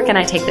 or can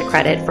I take the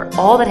credit for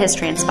all that has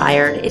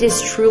transpired. It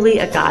is truly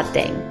a God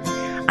thing.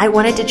 I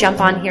wanted to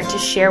jump on here to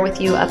share with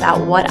you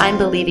about what I'm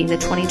believing the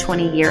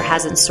 2020 year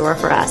has in store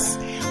for us.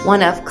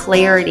 One of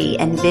clarity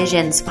and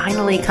visions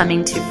finally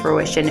coming to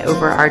fruition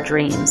over our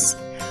dreams.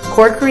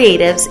 Core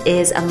Creatives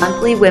is a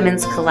monthly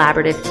women's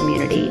collaborative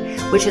community,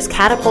 which has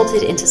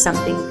catapulted into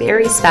something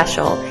very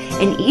special.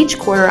 And each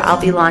quarter I'll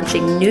be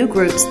launching new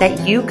groups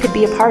that you could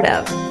be a part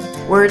of.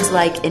 Words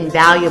like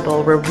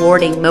invaluable,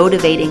 rewarding,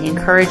 motivating,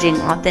 encouraging,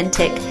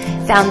 authentic,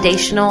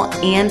 foundational,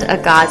 and a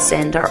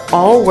godsend are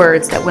all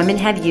words that women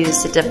have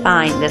used to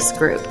define this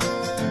group.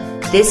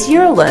 This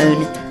year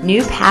alone,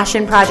 new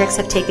passion projects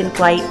have taken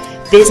flight,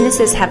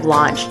 businesses have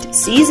launched,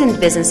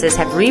 seasoned businesses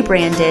have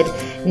rebranded,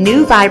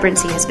 new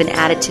vibrancy has been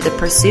added to the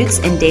pursuits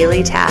and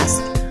daily tasks,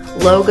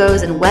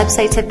 logos and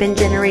websites have been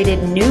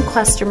generated, new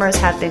customers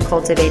have been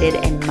cultivated,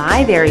 and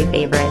my very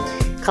favorite,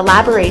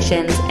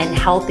 collaborations and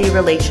healthy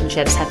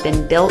relationships have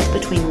been built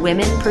between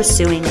women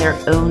pursuing their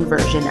own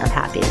version of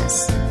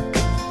happiness.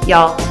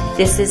 Y'all,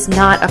 this is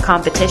not a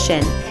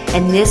competition,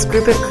 and this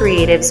group of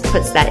creatives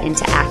puts that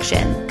into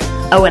action.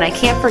 Oh, and I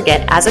can't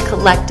forget, as a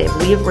collective,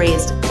 we have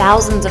raised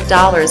thousands of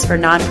dollars for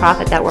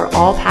nonprofit that we're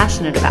all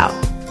passionate about.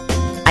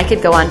 I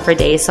could go on for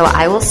days, so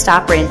I will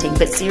stop ranting,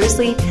 but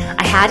seriously,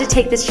 I had to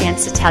take this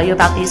chance to tell you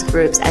about these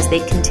groups as they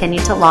continue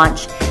to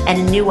launch, and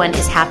a new one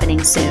is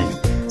happening soon.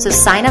 So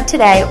sign up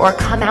today or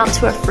come out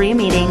to a free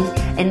meeting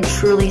and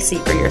truly see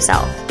for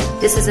yourself.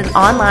 This is an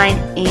online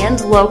and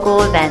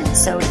local event,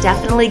 so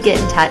definitely get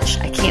in touch.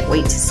 I can't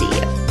wait to see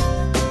you.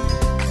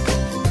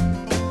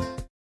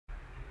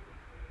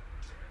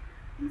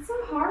 It's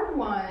a hard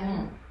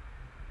one.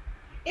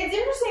 It's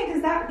interesting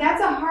because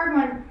that's a hard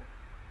one,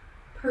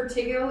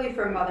 particularly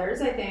for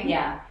mothers, I think.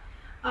 Yeah.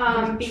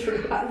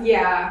 Because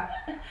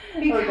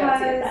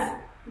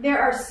there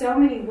are so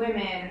many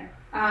women.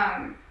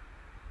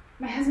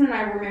 My husband and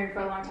I were married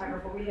for a long time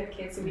before we had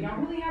kids, so we don't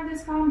really have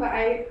this problem, but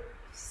a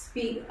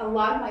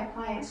lot of my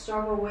clients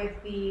struggle with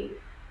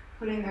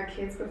putting their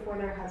kids before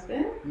their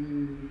husband.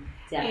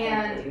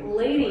 And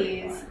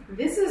ladies,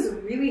 this is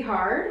really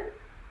hard,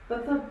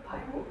 but the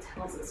Bible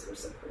tells us we're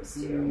supposed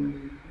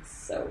to.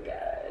 So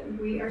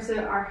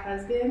good. Our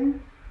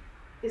husband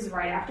is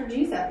right after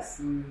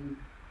Jesus.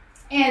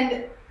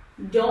 And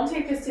don't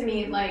take this to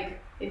mean like,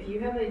 if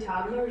you have a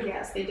toddler,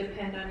 yes, they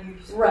depend on you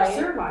for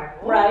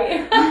survival.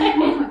 Right.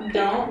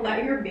 Don't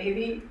let your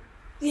baby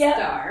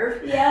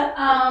starve.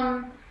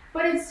 Yeah.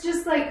 But it's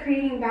just like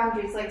creating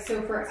boundaries. Like,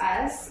 so for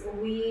us,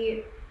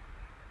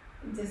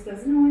 this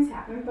doesn't always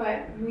happen,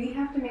 but we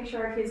have to make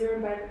sure our kids are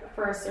in bed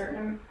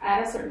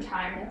at a certain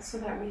time so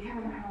that we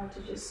have an hour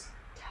to just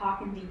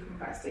talk and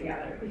decompress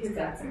together, because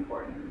that's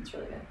important. It's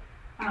really good.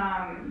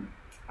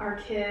 Our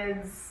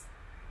kids,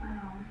 I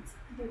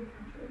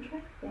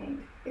think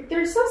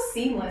they're so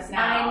seamless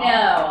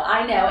now.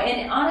 I know.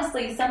 And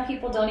honestly, some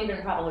people don't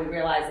even probably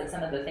realize that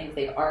some of the things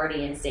they've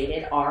already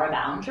instated are a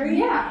boundary.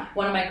 Yeah.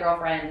 One of my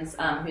girlfriends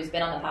who's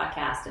been on the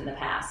podcast in the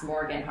past,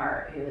 Morgan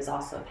Hart, who is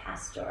also a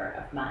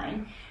pastor of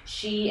mine,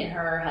 she and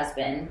her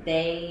husband,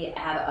 they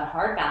have a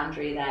hard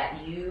boundary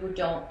that you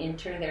don't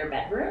enter their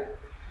bedroom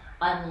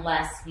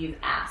unless you've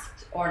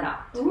asked or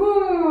not.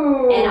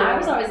 Ooh. And I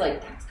was always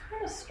like, that's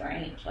kind of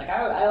strange. Like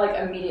I like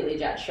immediately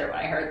judged her when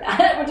I heard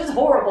that, which is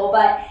horrible.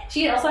 But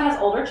she also has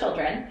older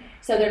children,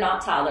 so they're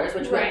not toddlers,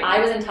 which I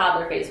was in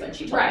toddler phase when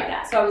she told me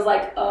that. So I was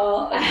like,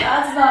 oh,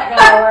 that's not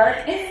gonna work.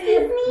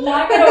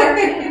 Not gonna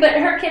work.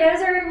 But her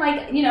kiddos are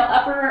in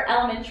upper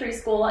elementary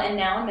school and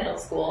now in middle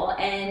school,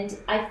 and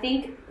I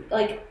think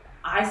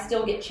I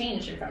still get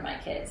changed in front of my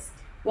kids.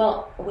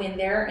 Well, when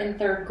they're in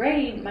third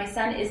grade, my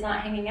son is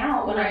not hanging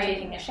out when I'm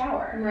taking a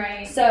shower.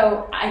 Right.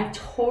 So I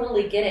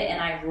totally get it,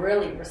 and I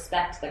really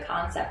respect the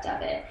concept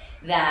of it,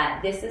 that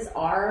this is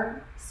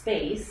our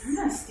space. I'm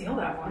going to steal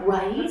that one.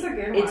 Right? That's a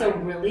good one. It's a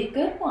really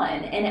good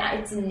one, and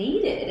it's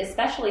needed,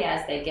 especially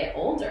as they get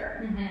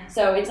older.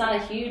 So it's not a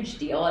huge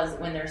deal as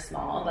when they're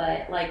small,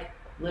 but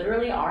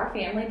literally our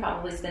family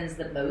probably spends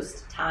the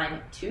most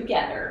time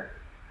together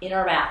in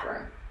our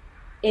bathroom.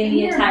 In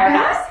the entire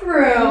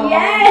bathroom. House.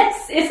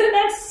 Yes! Isn't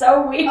that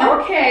so weird?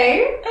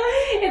 Okay.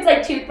 It's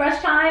like toothbrush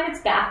time,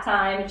 it's bath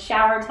time, it's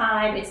shower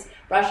time, it's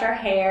brush our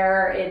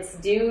hair, it's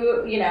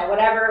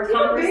whatever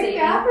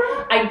conversation.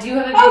 I do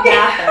have a big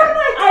bathroom.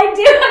 I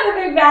do have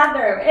a big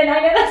bathroom. And I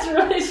know that's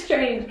really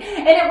strange.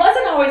 And it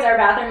wasn't always our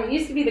bathroom. It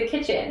used to be the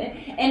kitchen.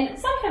 And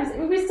sometimes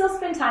we still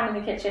spend time in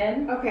the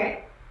kitchen.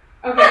 Okay.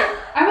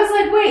 I was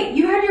like, wait,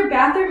 you had your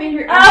bathroom in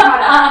your Okay.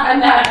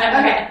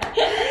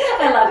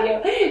 I love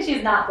you.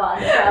 She's not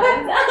blonde.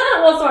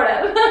 Well, sort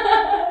of.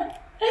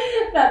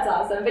 That's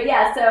awesome. But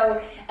yeah, so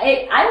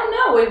I don't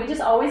know. We just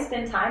always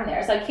spend time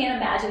there. So I can't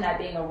imagine that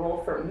being a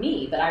rule for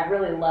me, but I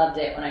really loved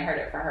it when I heard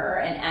it for her.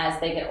 And as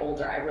they get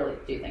older, I really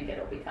do think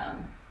it'll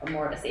become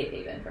more of a safe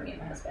haven for me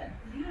and my husband.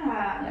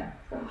 Yeah.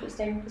 So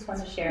interesting. Just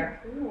wanted to share.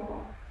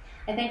 Cool.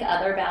 I think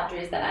other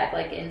boundaries that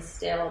I've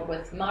instilled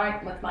with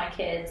my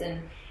kids,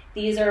 and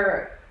these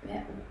are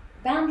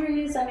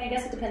boundaries. I mean, I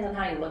guess it depends on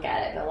how you look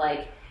at it,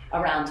 but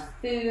around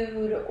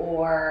food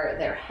or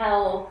their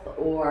health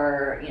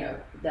or,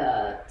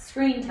 the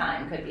screen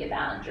time could be a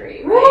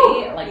boundary,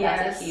 right? Woo!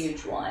 That's a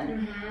huge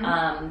one.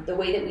 The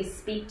way that we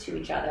speak to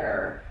each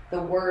other,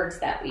 the words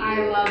that we use.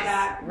 I love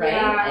that. Right?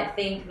 Yeah. I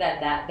think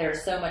that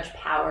there's so much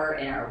power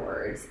in our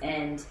words.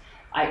 And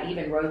I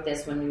even wrote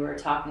this when we were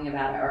talking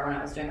about it, or when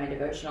I was doing my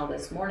devotional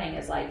this morning,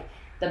 is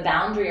the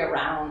boundary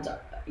around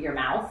your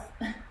mouth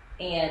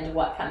and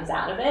what comes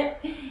out of it.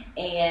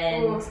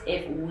 And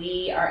if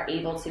we are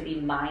able to be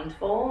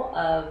mindful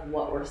of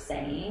what we're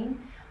saying,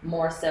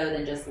 more so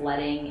than just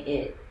letting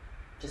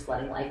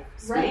life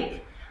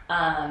speak,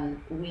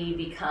 we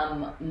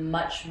become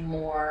much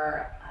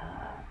more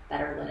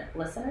better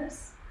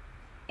listeners,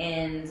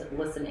 and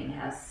listening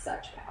has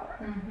such power.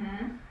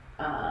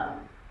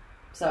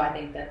 So I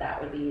think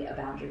that would be a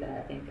boundary that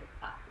I think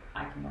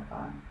I can work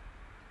on.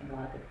 I think a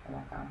lot of people can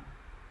work on.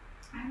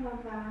 I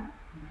love that.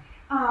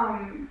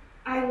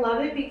 I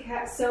love it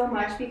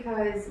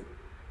because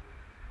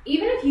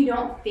even if you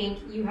don't think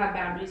you have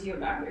boundaries, you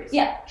have boundaries.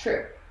 Yeah,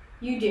 true.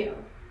 You do.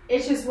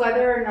 It's just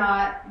whether or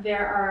not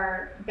there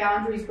are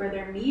boundaries where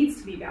there needs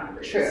to be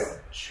boundaries.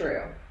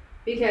 True.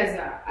 Because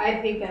I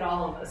think that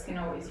all of us can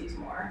always use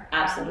more.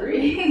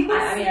 Absolutely.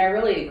 I mean, I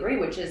really agree,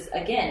 which is,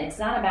 again, it's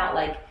not about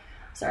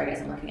sorry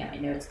guys, I'm looking at my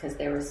notes because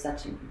there was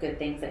such good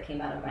things that came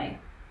out of my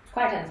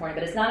quiet time this morning,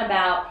 but it's not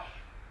about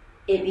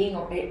it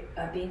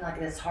being like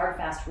this hard,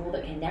 fast rule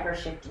that can never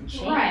shift and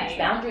change. Right.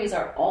 Boundaries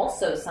are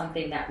also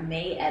something that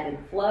may ebb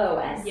and flow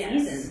as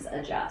seasons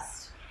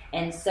adjust.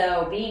 And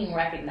so being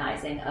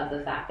recognizing of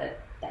the fact that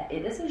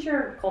this is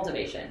your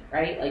cultivation,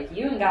 right? Like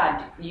you and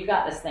God, you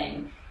got this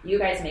thing. You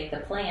guys make the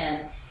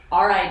plan.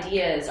 Our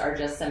ideas are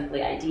just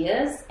simply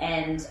ideas,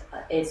 and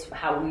it's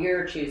how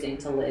we're choosing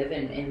to live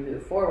and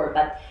move forward.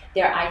 But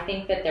I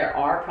think that there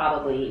are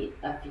probably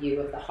a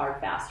few of the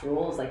hard, fast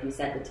rules, like you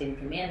said, the 10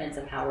 Commandments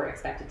of how we're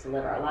expected to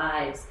live our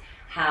lives,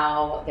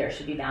 how there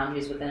should be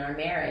boundaries within our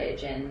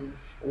marriage, and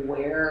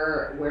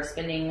where we're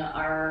spending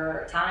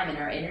our time and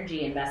our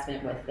energy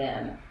investment with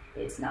them.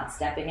 It's not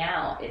stepping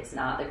out. It's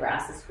not the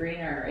grass is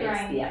greener.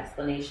 It's the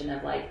explanation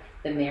of like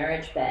the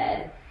marriage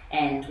bed.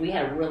 And we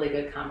had a really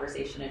good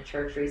conversation at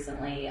church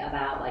recently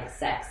about like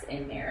sex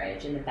in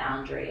marriage and the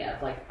boundary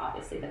of like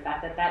obviously the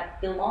fact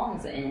that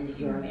belongs in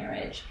your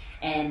marriage,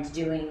 and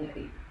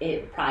doing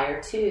it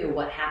prior to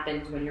what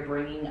happens when you're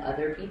bringing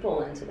other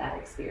people into that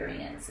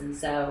experience. And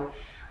so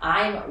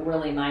I'm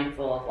really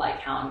mindful of like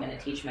how I'm going to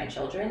teach my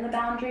children the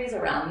boundaries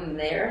around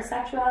their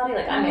sexuality.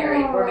 Like I'm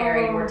married,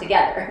 we're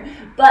together,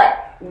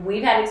 but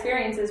we've had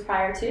experiences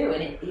prior to,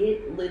 and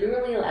it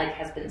literally like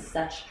has been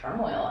such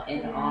turmoil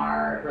in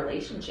our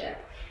relationship.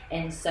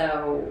 And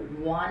so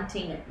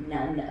wanting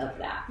none of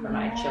that for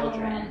my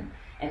children,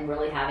 and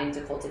really having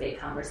to cultivate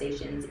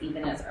conversations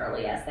even as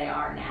early as they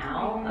are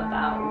now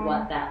about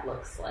what that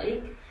looks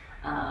like.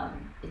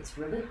 It's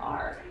really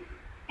hard.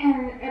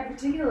 And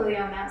particularly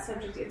on that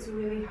subject, it's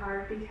really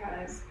hard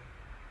because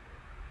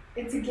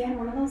it's, again,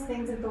 one of those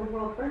things of the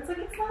world where it's like,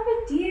 it's not a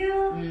big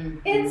deal. Mm-hmm.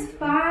 It's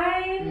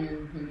fine.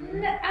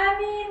 Mm-hmm. I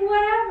mean,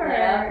 whatever.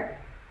 Yeah.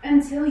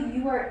 Until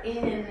you are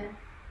in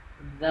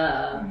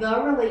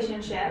the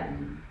relationship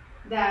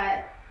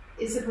that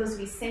is supposed to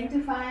be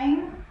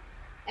sanctifying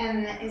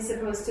and is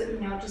supposed to,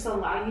 just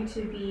allow you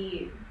to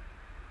be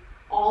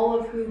all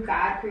of who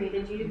God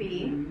created you to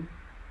be.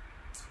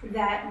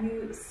 That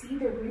you see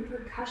the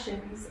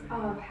repercussions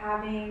of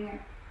having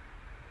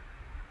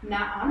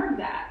not honored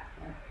that.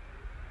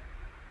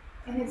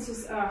 And it's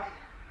just,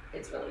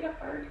 it's really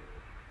hard.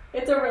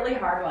 It's a really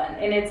hard one.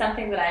 And it's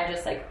something that I'm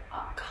just like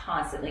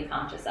constantly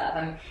conscious of.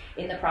 I'm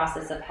in the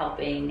process of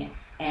helping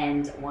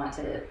and want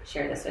to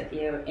share this with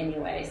you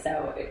anyway.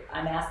 So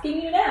I'm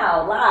asking you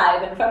now,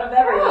 live in front of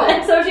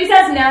everyone. So if she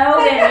says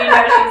no, then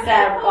she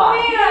said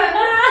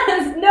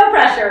why. No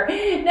pressure.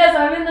 No, so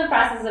I'm in the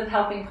process of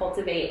helping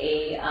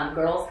cultivate a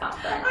girls'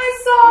 conference.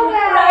 I saw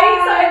that.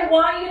 Right? So I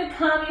want you to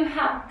come. You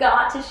have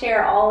got to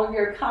share all of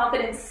your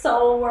confidence,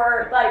 soul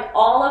work, like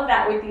all of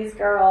that with these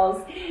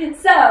girls.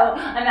 So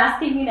I'm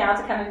asking you now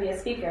to come and be a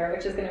speaker,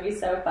 which is going to be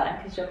so fun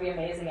because you'll be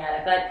amazing at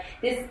it. But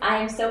I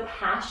am so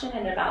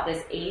passionate about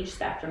this age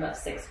spectrum of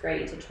 6th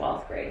grade to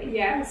 12th grade.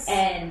 Yes.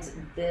 And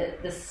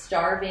the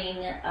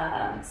starving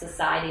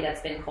society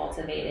that's been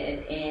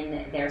cultivated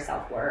in their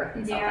self-worth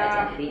and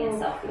self-identity and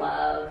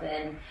self-love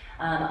and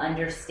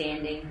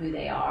understanding who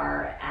they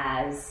are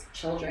as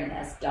children,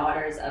 as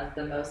daughters of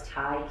the Most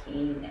High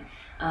King,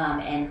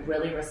 and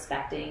really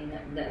respecting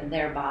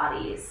their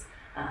bodies.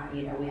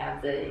 We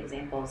have the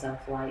examples of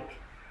like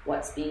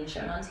what's being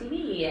shown on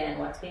TV and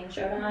what's being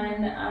shown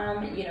on,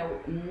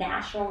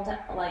 national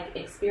like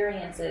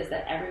experiences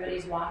that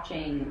everybody's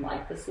watching,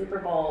 like the Super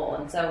Bowl.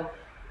 And so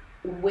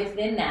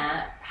within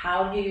that,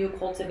 how do you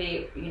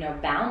cultivate,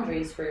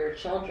 boundaries for your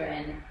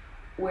children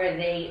where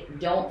they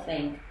don't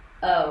think,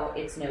 oh,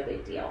 it's no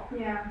big deal.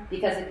 Yeah.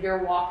 Because if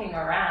you're walking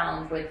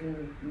around with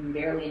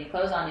barely any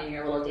clothes on and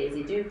your little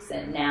Daisy Dukes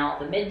and now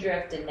the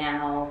midriff and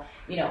now,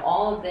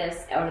 all of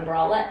this, or the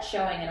bralette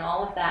showing and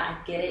all of that,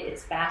 I get it.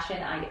 It's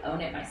fashion. I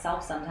own it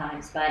myself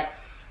sometimes. But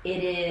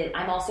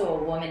I'm also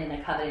a woman in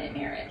a covenant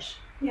marriage.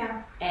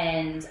 Yeah.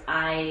 And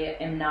I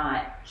am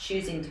not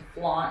choosing to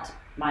flaunt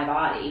my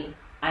body.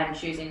 I'm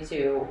choosing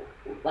to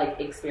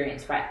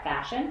experience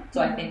fashion.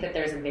 So I think that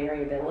there's a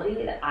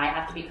variability that I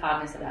have to be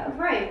cognizant of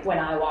when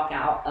I walk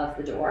out of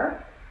the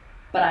door.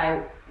 But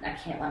I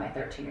can't let my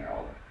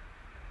 13-year-old.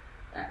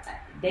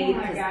 They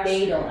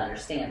don't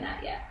understand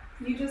that yet.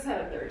 You just had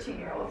a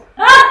 13-year-old.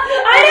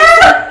 I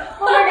know!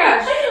 Oh my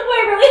gosh.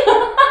 Wait, really?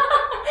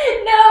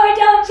 No, I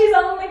don't. She's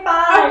only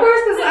 5. Of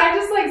course, because I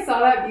just saw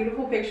that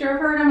beautiful picture of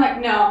her and I'm like,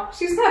 no,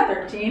 she's not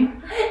 13.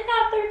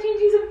 Not 13,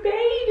 she's a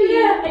baby.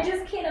 Yeah. I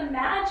just can't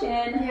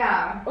imagine.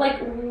 Yeah.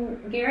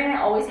 Gary and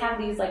I always have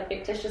these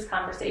fictitious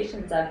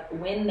conversations of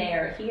when they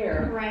are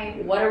here,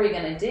 what are we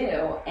going to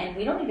do? And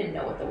we don't even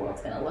know what the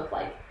world's going to look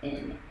like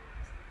in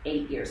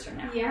 8 years from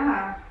now.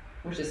 Yeah.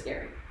 Which is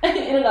scary in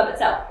and of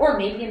itself. Or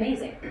maybe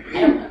amazing.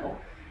 I don't know.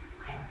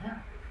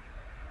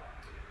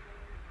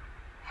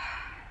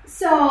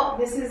 So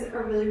this is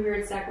a really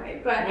weird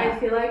segue, but I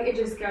feel like it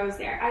just goes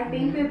there. I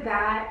think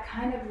that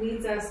kind of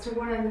leads us to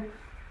one of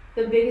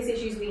the biggest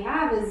issues we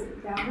have is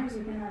boundaries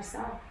within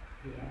ourselves.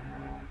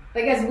 Yeah.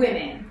 As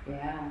women.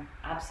 Yeah,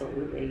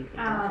 absolutely.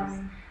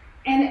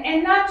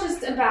 And not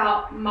just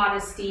about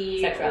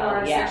modesty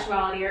or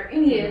sexuality or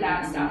any of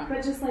that stuff,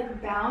 but just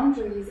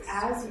boundaries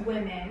as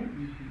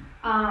women.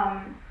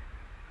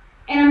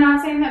 And I'm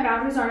not saying that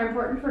boundaries aren't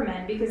important for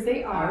men, because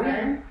they are. Oh,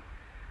 yeah.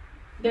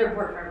 They're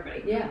important for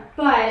everybody. Yeah.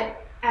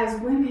 But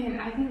as women,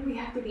 I think we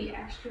have to be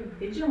extra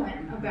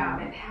vigilant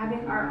about it,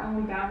 having our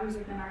own boundaries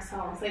within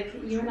ourselves. Like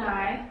you and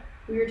I,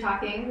 we were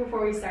talking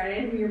before we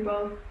started. We were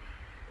both,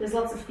 there's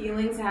lots of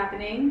feelings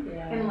happening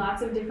in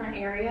lots of different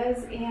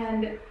areas.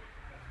 And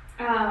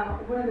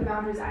one of the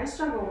boundaries I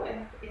struggle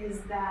with is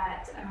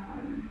that I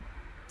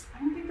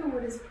don't think the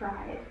word is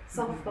pride,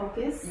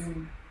 self-focus.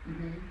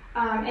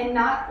 And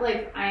not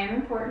like I am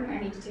important, I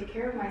need to take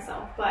care of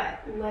myself, but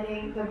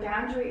letting the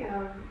boundary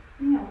of,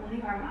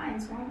 letting our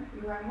minds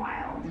run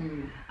wild.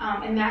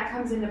 And that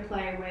comes into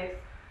play with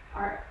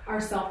our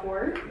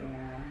self-worth.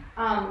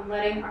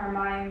 Letting our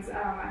minds,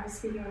 I was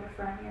speaking with a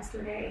friend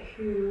yesterday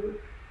who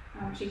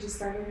she just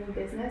started a new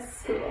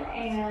business,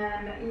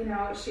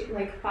 and she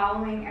like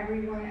following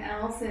everyone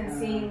else and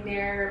seeing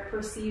their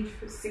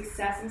perceived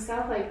success and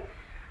stuff, like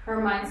her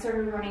mind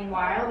started running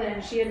wild,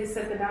 and she had to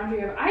set the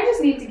boundary of, I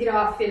just need to get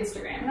off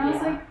Instagram. And I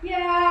was like,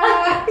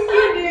 yeah,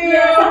 you do.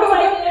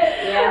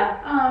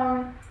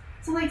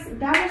 So like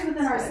boundaries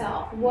within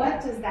ourselves,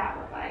 what does that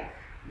look like?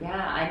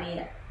 I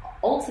mean,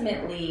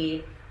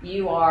 ultimately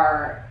you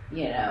are,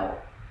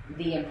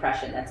 the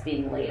impression that's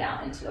being laid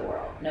out into the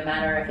world, no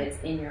matter if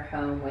it's in your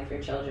home, with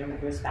your children, with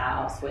your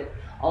spouse, with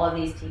all of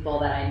these people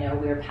that I know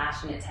we're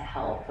passionate to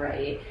help,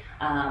 right?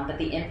 But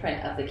the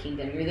imprint of the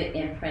kingdom, you're the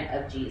imprint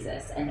of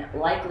Jesus, and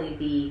likely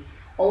the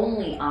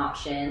only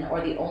option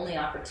or the only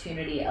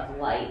opportunity of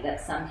light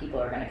that some people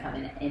are going to come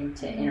in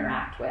to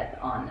interact with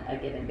on a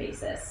given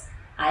basis.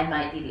 I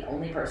might be the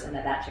only person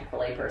that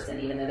Chick-fil-A person,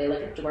 even though they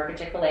work at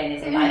Chick-fil-A and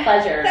they say my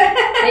pleasure,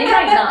 they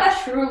might not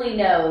truly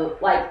know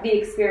like the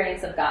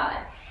experience of God.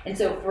 And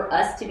so for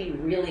us to be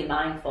really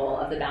mindful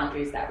of the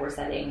boundaries that we're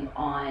setting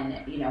on,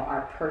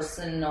 our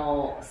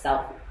personal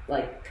self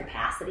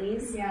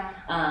capacities,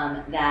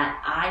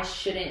 that I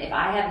shouldn't, if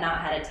I have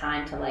not had a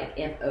time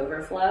to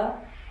overflow,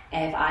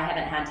 and if I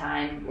haven't had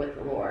time with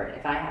the Lord,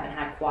 if I haven't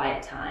had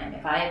quiet time,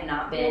 if I have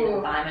not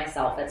been by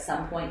myself at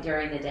some point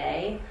during the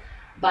day,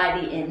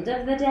 by the end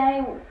of the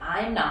day,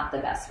 I'm not the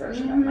best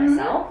version of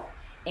myself.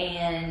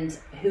 And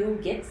who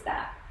gets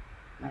that?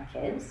 My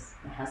kids,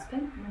 my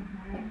husband.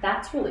 Like,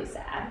 that's really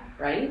sad,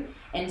 right?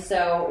 And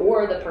so,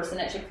 or the person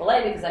at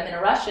Chick-fil-A, because I'm in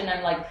a rush and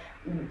I'm like,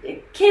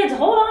 kids,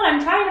 hold on,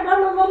 I'm trying to blah,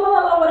 blah, blah,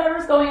 blah, blah,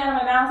 whatever's going out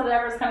of my mouth,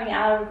 whatever's coming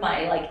out of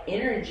my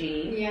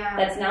energy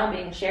that's now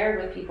being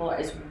shared with people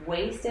is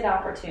wasted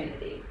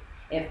opportunity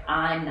if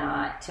I'm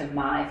not to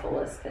my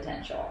fullest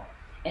potential.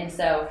 And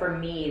so for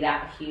me,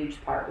 that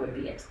huge part would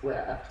be a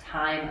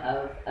time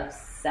of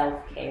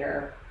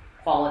self-care,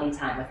 quality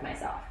time with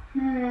myself.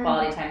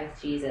 Quality time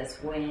with Jesus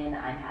when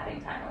I'm having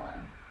time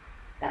alone.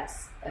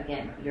 That's,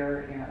 again,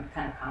 your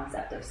kind of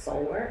concept of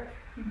soul work.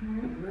 We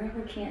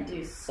really can't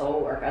do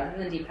soul work other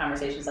than deep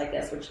conversations like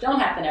this, which don't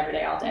happen every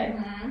day, all day,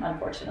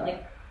 unfortunately.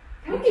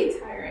 That would be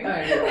tiring.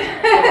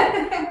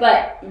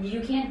 But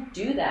you can't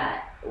do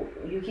that.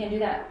 You can't do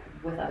that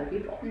with other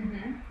people,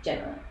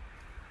 generally.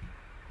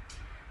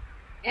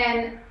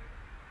 And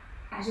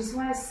I just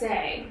want to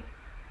say,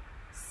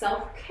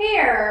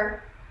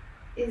 self-care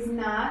is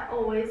not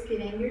always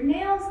getting your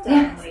nails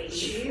done,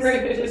 ladies.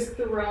 Just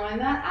throwing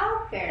that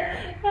out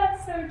there.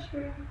 That's so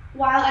true.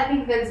 While I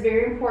think that's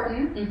very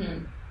important,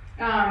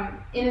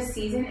 in a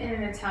season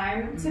and in a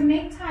time, to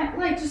make time,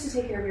 just to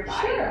take care of your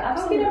body. Sure,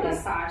 absolutely. Get a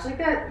massage.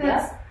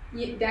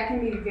 that can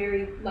be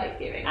very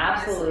life-giving.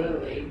 Absolutely.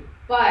 Honestly.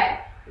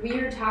 But we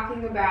are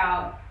talking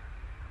about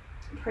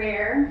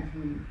prayer,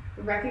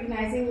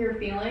 recognizing your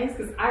feelings,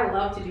 because I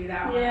love to do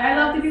that one. I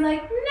love to be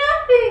like,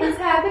 nothing's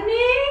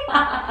happening.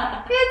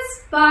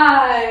 It's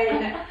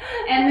fine.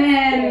 And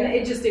then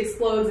it just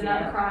explodes and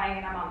I'm crying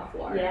and I'm on the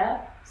floor.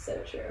 Yeah, so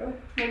true.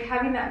 Like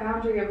having that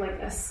boundary of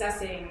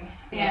assessing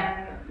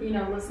and,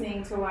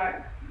 listening to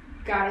what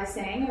God is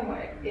saying and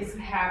what is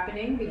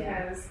happening,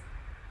 because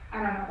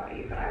I don't know about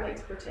you, but I like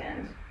to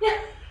pretend.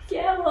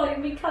 Well,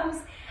 it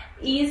becomes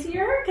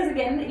easier because,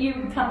 again, you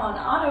become on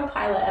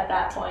autopilot at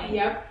that point.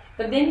 Yep.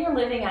 But then you're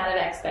living out of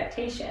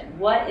expectation.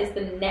 What is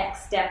the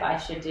next step I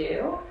should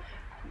do?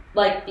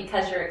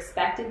 Because you're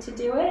expected to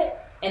do it,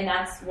 and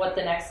that's what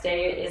the next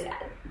day is,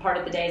 part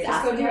of the day is just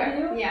asking go do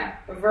you to do. Yeah.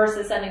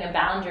 Versus setting a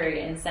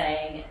boundary and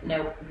saying,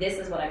 no, this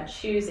is what I'm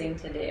choosing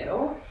to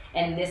do,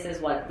 and this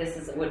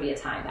would be a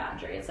time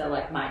boundary. And so,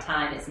 my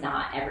time is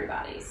not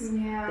everybody's.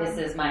 Yeah. This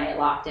is my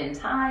locked-in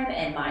time,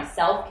 and my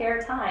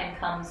self-care time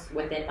comes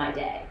within my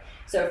day.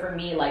 So for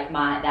me,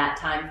 that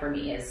time for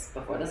me is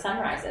before the sun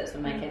rises,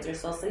 when my kids are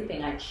still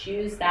sleeping. I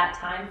choose that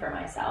time for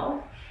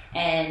myself,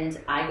 and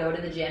I go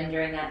to the gym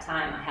during that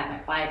time. I have my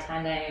quiet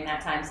time during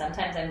that time.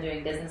 Sometimes I'm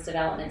doing business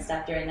development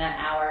stuff during that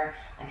hour.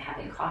 I'm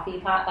having coffee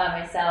pot by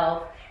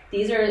myself.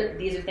 These are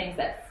things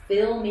that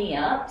fill me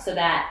up so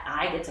that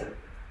I get to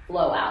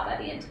flow out by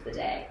the end of the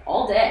day,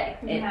 all day.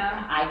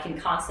 I can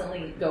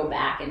constantly go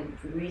back and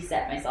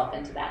reset myself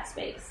into that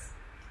space.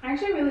 I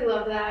actually really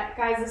love that.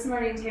 Guys, this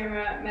morning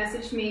Tamara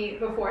messaged me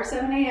before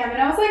 7 a.m. and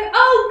I was like,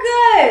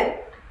 oh, good!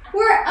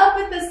 We're up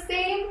at the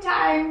same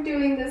time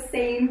doing the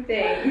same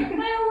thing. I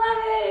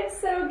love it.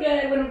 It's so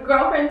good. When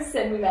girlfriends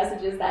send me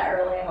messages that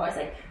early, I'm always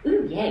like,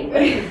 ooh, yay,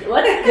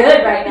 what's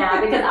good right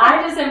now? Because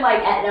I just am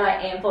like,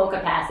 I am full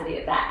capacity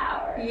at that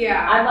hour.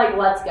 Yeah. I'm like,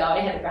 let's go.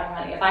 I hit the ground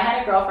running. If I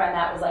had a girlfriend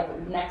that was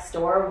like next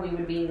door, we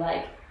would be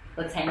like,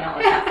 let's hang out,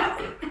 let's have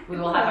coffee. We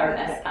will have our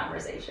best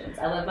conversations.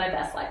 I live my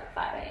best life at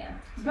 5 a.m.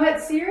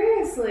 But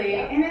seriously,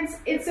 yeah. And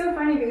it's so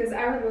funny because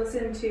I would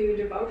listen to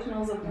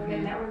devotionals of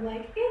women that were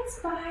like, it's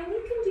fine,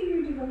 you can do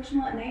your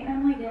devotional at night. And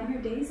I'm like, yeah,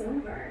 your day's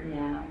over.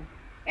 Yeah.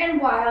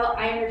 And while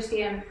I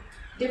understand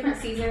different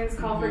seasons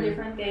call for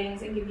different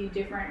things and give you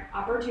different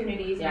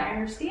opportunities, and I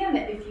understand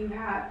that if you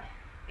have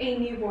a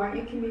newborn,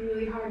 it can be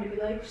really hard to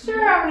be like,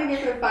 sure, I'm going to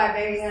get to 5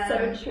 a.m.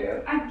 So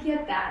true. I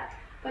get that.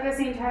 But at the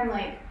same time,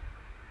 like,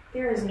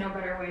 there is no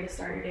better way to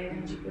start your day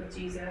than with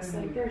Jesus.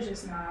 Like, there's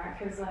just not.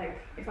 Because, like,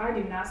 if I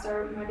do not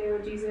start my day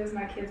with Jesus,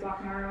 my kids walk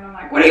in my room and I'm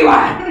like, what do you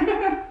want?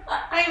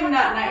 I am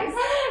not nice. You're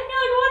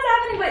like, what's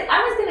happening? But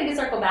I was going to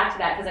circle back to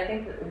that because I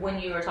think that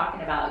when you were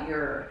talking about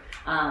your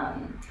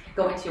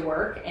going to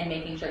work and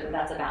making sure that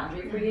that's a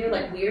boundary for you,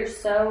 like, we're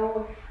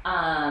so,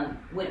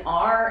 when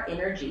our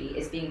energy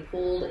is being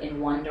pulled in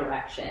one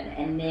direction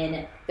and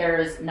then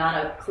there's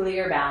not a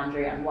clear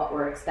boundary on what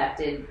we're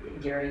expected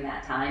during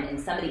that time, and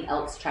somebody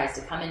else tries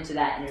to come into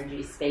that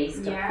energy space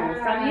to pull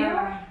from you,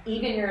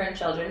 even your own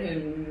children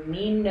who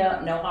mean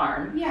no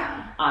harm,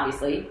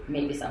 obviously,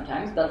 maybe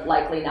sometimes, but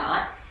likely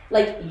not,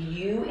 like,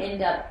 you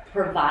end up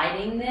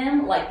providing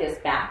them like this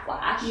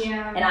backlash,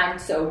 and I'm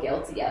so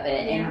guilty of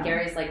it, and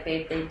Gary's like,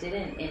 they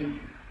didn't, and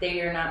they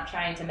are not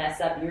trying to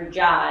mess up your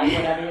jive,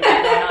 whatever you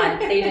got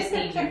going on, they just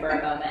need you for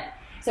a moment.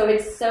 So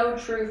it's so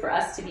true for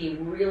us to be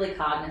really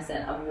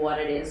cognizant of what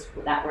it is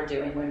that we're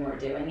doing when we're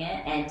doing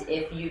it. And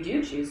if you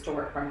do choose to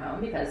work from home,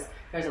 because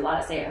there's a lot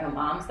of stay-at-home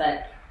moms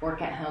that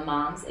work-at-home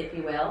moms, if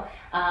you will,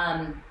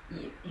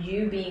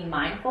 you being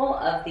mindful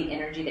of the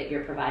energy that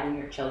you're providing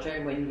your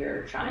children when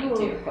you're trying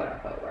to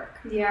quote-unquote work.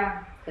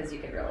 Yeah. Because you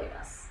could really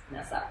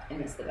mess up and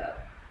miss the boat.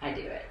 I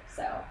do it,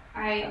 so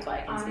that's why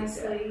I can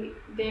honestly,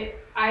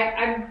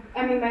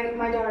 I mean,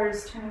 my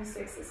daughter's turning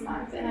 6 this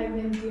month, and I've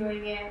been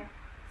doing it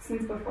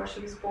since before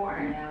she was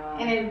born.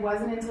 And it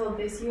wasn't until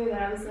this year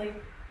that I was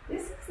like,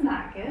 this is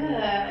not good.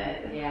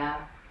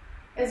 Yeah.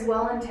 As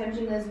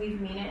well-intentioned as we've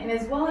mean it, and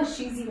as well as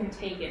she's even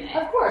taken it.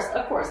 Of course,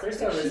 they're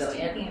so she's resilient.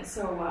 She's taking it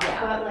so well,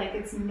 but like,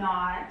 that's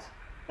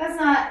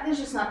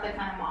just not the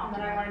kind of mom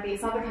that I want to be.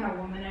 It's not the kind of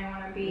woman I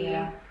want to be.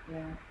 Yeah.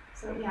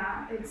 So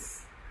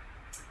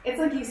it's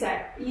like you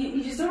said,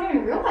 you just don't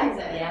even realize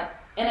it. Yeah.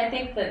 And I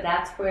think that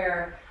that's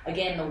where,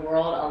 again, the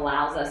world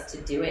allows us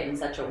to do it in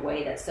such a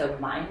way that's so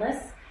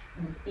mindless,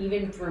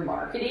 even through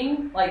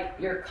marketing. Like,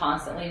 you're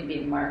constantly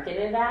being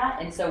marketed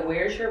at. And so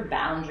where's your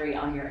boundary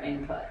on your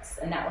inputs?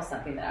 And that was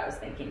something that I was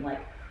thinking, like,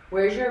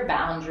 where's your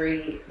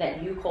boundary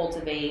that you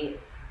cultivate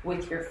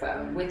with your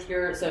phone, with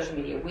your social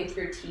media, with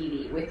your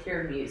TV, with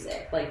your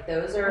music? Like,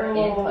 those are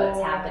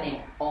inputs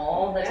happening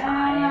all the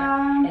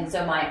time. And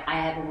so I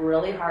have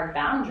really hard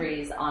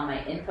boundaries on my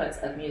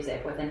inputs of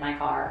music within my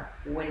car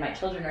when my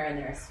children are in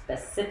there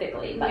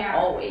specifically, but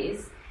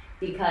always,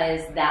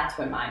 because that's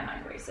when my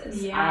mind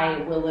races.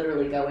 I will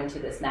literally go into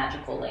this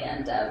magical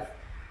land of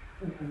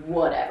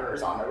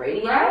whatever's on the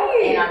radio.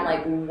 And I'm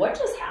like, what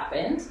just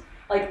happened?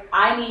 Like,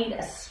 I need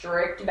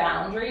strict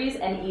boundaries,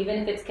 and even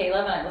if it's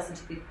Caleb and I listen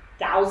to the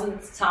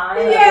 1000th time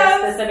of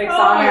this specific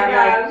song, I'm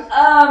like,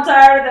 I'm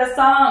tired of this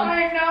song.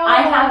 I know.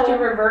 I have to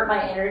revert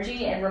my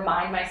energy and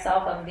remind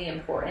myself of the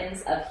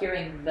importance of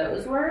hearing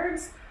those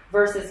words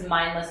versus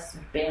mindless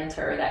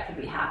banter that could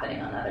be happening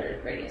on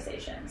other radio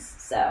stations.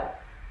 So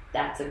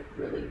that's a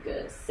really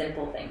good,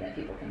 simple thing that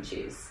people can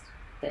choose,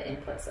 the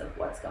inputs of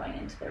what's going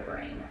into their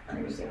brain on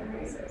a regular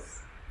basis.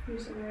 You're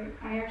so right.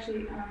 I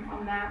actually,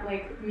 on that,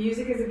 like,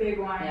 music is a big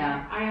one.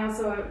 Yeah. I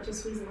also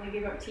just recently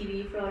gave up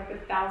TV for like the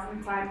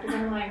 1000th time, because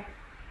I'm like,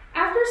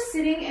 after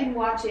sitting and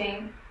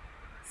watching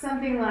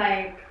something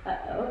like,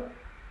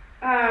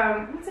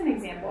 what's an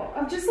example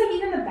of just like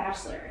even The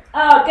Bachelor?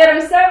 Oh, good.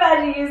 I'm so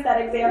glad you used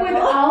that example.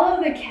 With all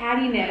of the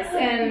cattiness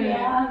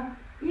and,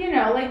 you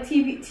know, like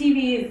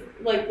TV is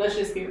like, let's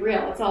just be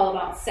real, it's all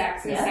about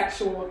sex and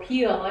sexual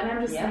appeal, and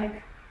I'm just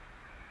like,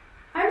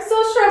 I'm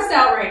so stressed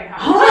out right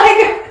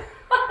now.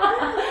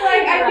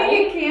 Like, I think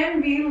it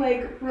can be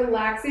like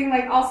relaxing.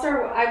 Like,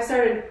 I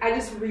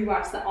just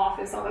rewatch The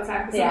Office all the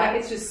time because I'm like,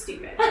 it's just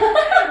stupid.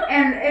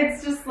 And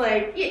it's just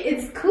like,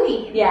 it's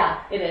clean.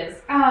 Yeah, it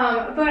is.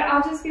 But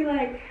I'll just be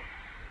like,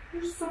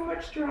 there's so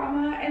much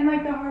drama, and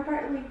like the hard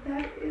part, like,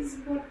 that is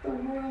what the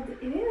world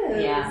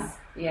is.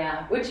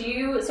 Yeah. Which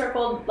you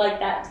circled, like,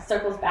 that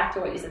circles back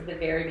to what you said at the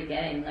very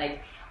beginning.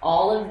 Like,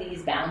 all of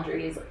these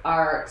boundaries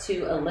are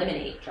to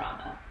eliminate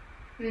drama.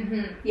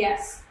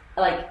 Yes.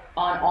 Like,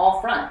 on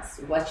all fronts,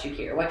 what you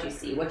hear, what you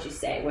see, what you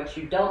say, what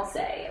you don't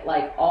say,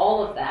 like,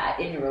 all of that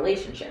in your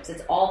relationships,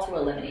 it's all to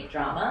eliminate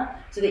drama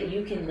so that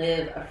you can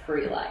live a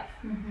free life.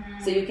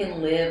 So you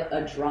can live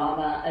a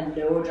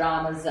no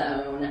drama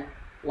zone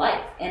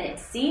life. And it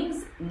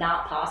seems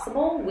not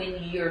possible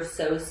when you're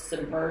so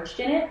submerged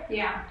in it.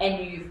 Yeah.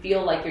 And you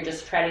feel like you're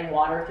just treading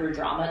water through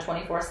drama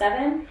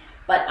 24/7.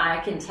 But I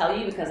can tell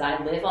you, because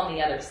I live on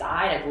the other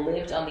side, I've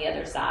lived on the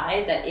other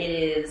side, that it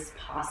is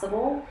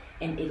possible,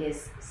 and it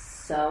is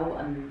so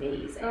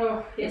amazing.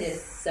 Oh, yes. It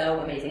is so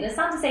amazing. And it's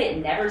not to say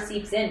it never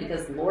seeps in,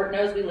 because Lord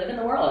knows we live in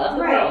the world of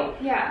the world.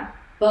 Yeah.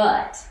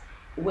 But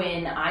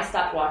when I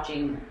stopped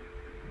watching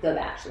The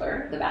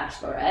Bachelor, The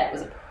Bachelorette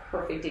was a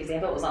perfect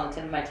example. It was on the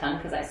tip of my tongue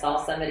because I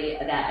saw somebody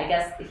that, I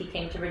guess he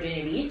came to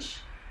Virginia Beach.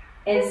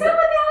 And is that what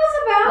that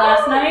was about?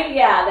 Last night,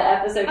 yeah, the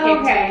episode came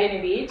to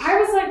Virginia Beach. I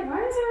was like,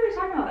 why is everybody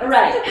talking about this?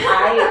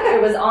 Right.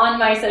 It was on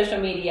my social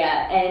media,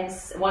 and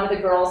one of the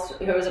girls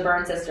who was a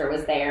burn sister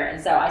was there, and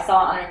so I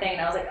saw it on her thing,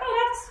 and I was like,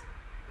 oh, that's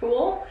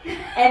cool.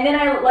 And then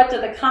I looked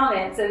at the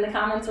comments, and the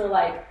comments were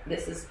like,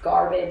 this is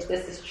garbage,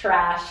 this is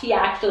trash, he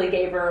actually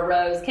gave her a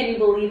rose, can you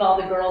believe all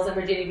the girls in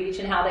Virginia Beach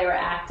and how they were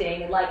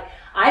acting? And like,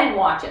 I didn't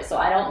watch it, so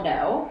I don't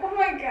know. Oh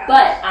my gosh.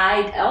 But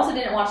I also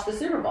didn't watch the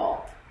Super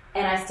Bowl,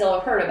 and I still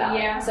have heard about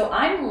it. So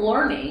I'm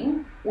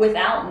learning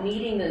without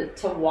needing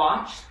to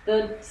watch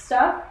the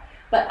stuff,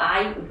 but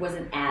I was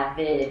an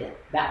avid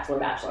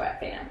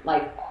Bachelorette fan.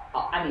 Like,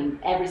 I mean,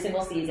 every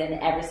single season,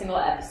 every single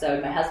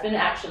episode. My husband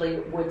actually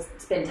would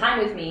spend time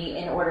with me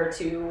in order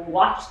to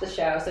watch the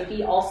show, so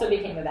he also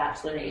became a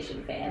Bachelor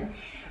Nation fan.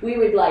 We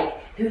would like,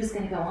 who's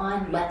going to go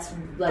on? Let's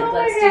do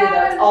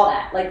those, all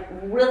that. Like,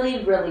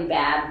 really, really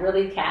bad,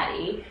 really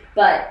catty,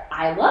 but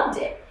I loved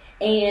it.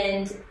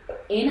 And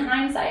in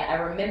hindsight, I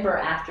remember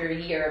after a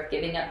year of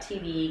giving up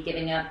TV,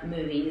 giving up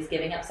movies,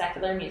 giving up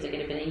secular music, it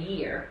had been a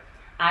year,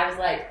 I was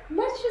like,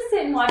 let's just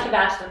sit and watch The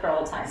Bachelor for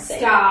old time's sake.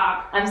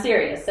 Stop. I'm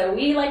serious. So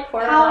we like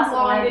poured a glass of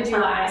wine. How long did you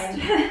last?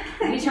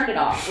 We turned it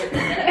off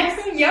within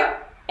minutes.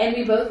 Yep. And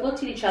we both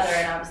looked at each other,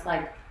 and I was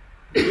like,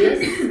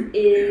 this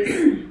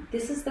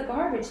is the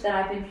garbage that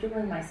I've been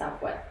fueling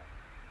myself with.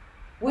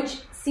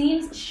 Which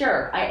seems,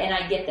 sure,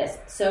 I get this.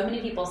 So many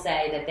people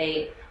say that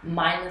they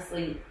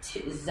mindlessly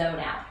zone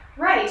out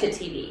to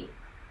TV.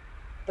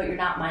 But you're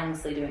not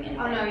mindlessly doing anything.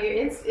 Oh no,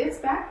 it's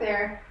back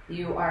there.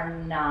 You are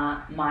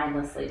not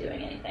mindlessly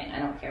doing anything. I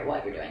don't care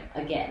what you're doing.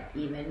 Again,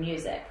 even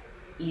music,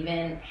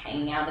 even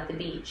hanging out at the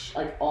beach,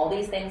 like all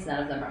these things,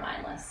 none of them are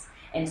mindless.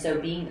 And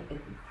so being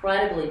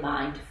incredibly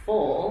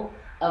mindful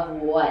of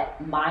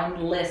what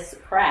mindless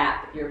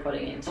crap you're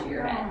putting into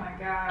your head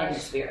and your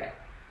spirit.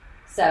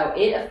 So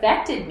it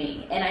affected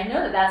me. And I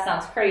know that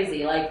sounds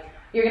crazy. Like,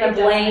 you're going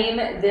to blame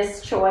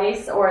this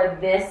choice or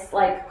this,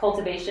 like,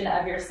 cultivation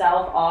of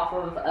yourself off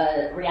of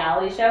a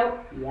reality show?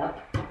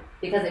 Yep.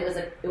 Because it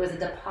was a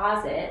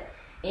deposit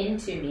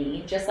into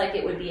me, just like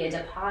it would be a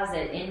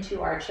deposit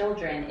into our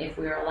children if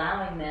we were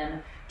allowing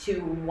them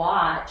to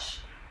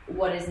watch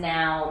what is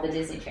now the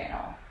Disney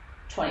Channel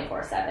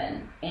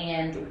 24/7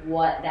 and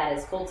what that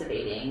is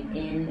cultivating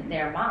in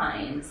their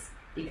minds.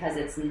 Because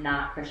it's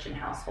not Christian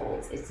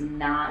households. It's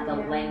not the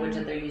language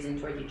that they're using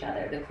towards each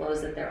other. The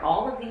clothes that they're...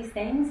 All of these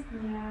things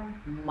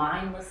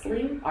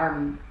mindlessly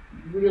are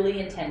really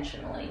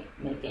intentionally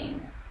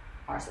making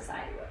our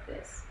society what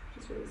it is.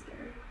 Which is really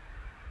scary.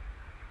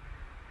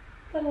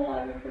 That's a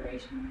lot of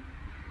information.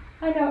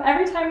 I know.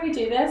 Every time we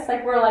do this,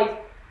 like, we're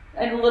like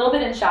a little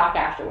bit in shock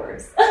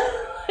afterwards.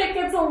 Like,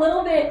 it's a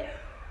little bit...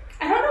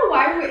 I don't know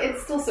why it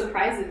still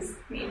surprises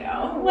me,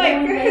 though. Like,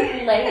 when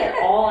they lay it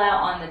all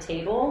out on the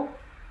table...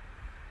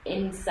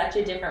 in such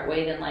a different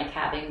way than like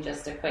having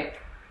just a quick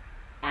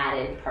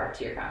added part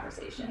to your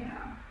conversation.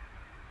 Yeah.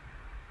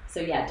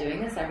 So yeah,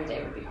 doing this every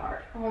day would be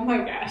hard. Oh my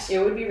gosh. It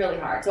would be really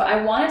hard. So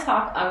I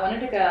wanted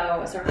to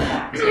go circle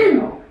back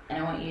to, and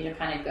I want you to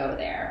kind of go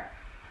there.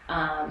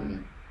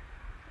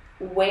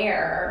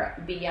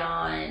 Where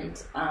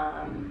beyond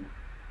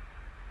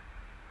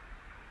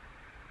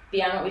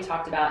what we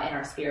talked about in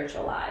our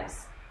spiritual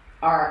lives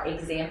are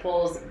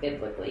examples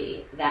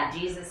biblically that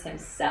Jesus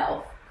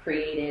himself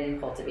created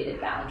and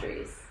cultivated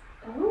boundaries.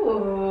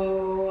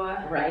 Oh,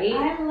 right!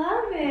 I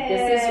love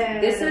it.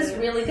 This is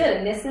really good,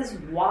 and this is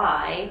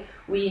why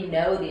we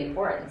know the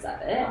importance of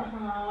it.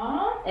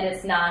 And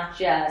it's not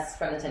just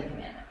from the Ten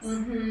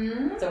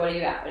Commandments. So what do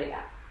you got?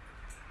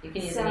 You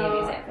can use any of the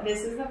examples.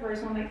 This is the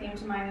first one that came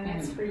to mind, and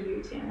it's for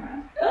you,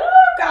 Tamara.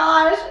 Oh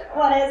gosh,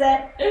 what is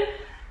it?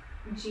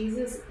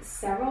 Jesus,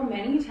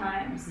 many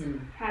times,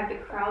 had the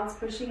crowds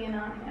pushing in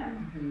on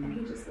him, and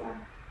he just left.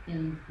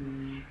 And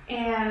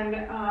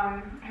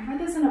I read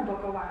this in a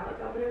book a while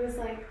ago, but it was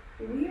like,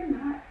 we are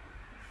not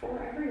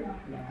for everyone.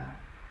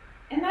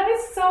 And that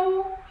is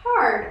so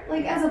hard,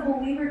 like, as a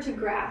believer to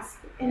grasp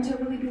and to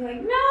really be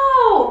like,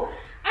 no,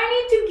 I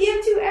need to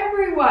give to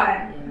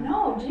everyone.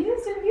 No,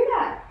 Jesus didn't do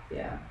that.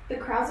 The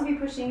crowds would be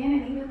pushing in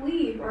and he would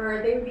leave,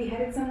 or they would be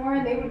headed somewhere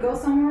and they would go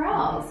somewhere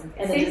else.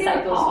 And the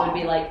disciples would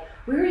be like,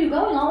 where are you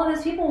going? All of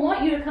these people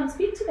want you to come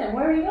speak to them.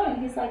 Where are you going?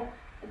 He's like,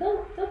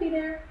 they'll be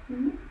there.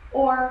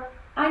 Or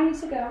I need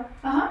to go.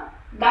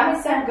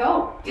 God said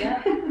go.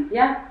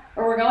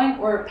 Or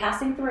we're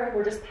passing through.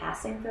 We're just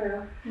passing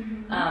through.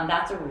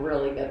 That's a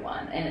really good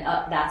one. And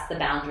that's the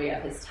boundary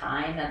of his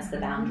time. That's the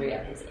boundary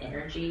of his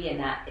energy. And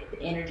that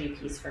energy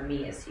piece for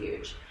me is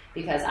huge.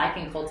 Because I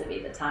can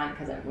cultivate the time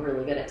because I'm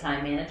really good at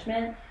time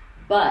management.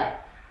 But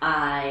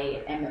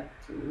I am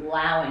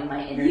allowing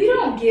my energy. You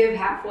don't give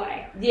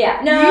halfway.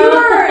 Yeah, no. You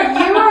are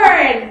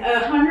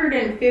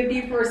 150%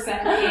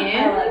 in. I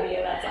love you.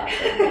 That's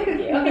awesome. Thank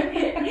you.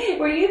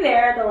 Were you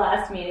there at the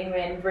last meeting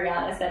when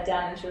Brianna sat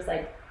down and she was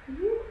like, "Are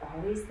you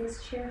always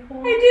this cheerful?"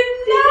 I did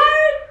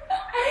not.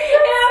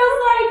 And I was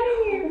like,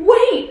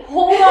 "Wait,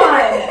 hold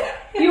on.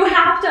 You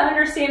have to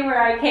understand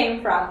where I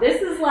came from.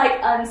 This is like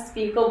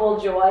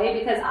unspeakable joy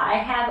because I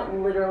have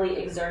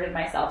literally exerted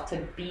myself to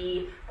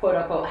be quote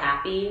unquote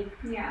happy.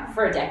 Yeah.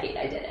 For a decade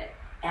I did it.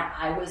 And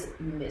I was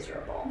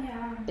miserable.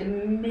 Yeah.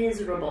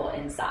 Miserable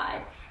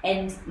inside.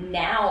 And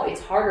now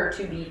it's harder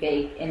to be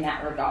fake in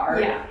that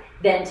regard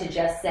than to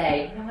just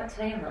say, you know what,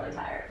 today I'm really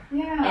tired.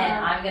 Yeah.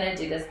 And I'm going to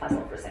do this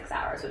puzzle for 6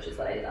 hours, which is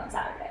what I did on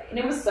Saturday. And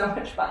it was so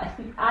much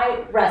fun.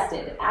 I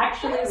rested.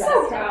 Actually rested.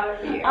 I'm so proud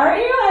of you.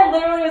 Aren't you? I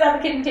literally was at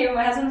the kitchen table.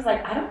 My husband was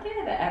like, I don't think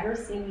I've ever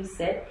seen you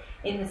sit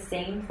in the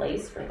same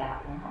place for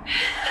that long.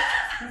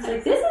 I was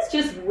like, this is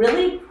just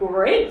really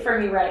great for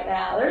me right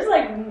now. There's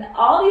like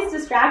all these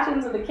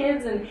distractions with the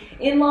kids and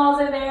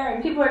in-laws are there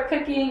and people are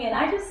cooking and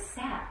I just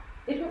sat.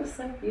 It was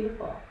so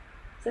beautiful.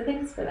 So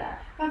thanks for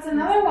that. That's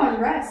another one,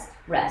 rest.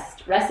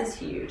 Rest is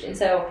huge. And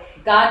so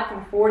God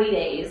for 40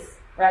 days,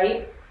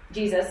 right?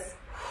 Jesus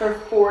for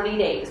 40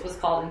 days was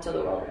called into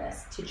the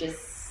wilderness to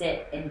just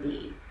sit and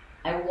be.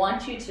 I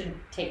want you to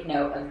take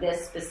note of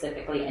this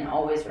specifically and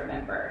always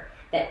remember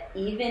that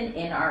even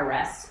in our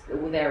rest,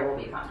 there will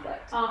be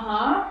conflict.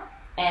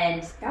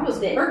 And that was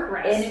the work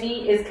rest.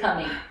 enemy is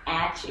coming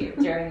at you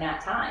during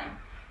that time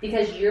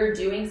because you're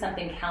doing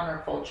something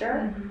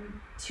counterculture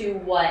to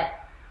what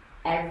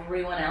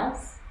everyone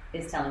else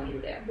is telling you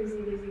to do.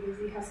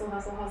 Busy, hustle.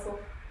 Yes,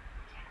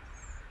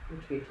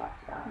 which we've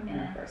talked about in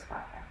our first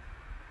podcast.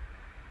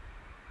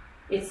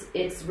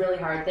 It's really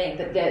hard thing.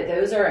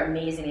 Those are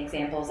amazing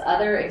examples.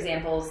 Other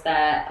examples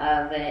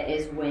of it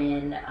is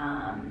when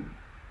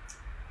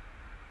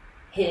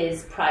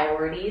his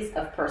priorities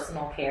of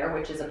personal care,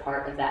 which is a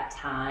part of that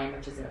time,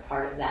 which is a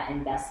part of that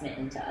investment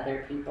into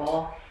other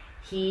people,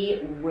 he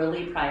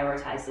really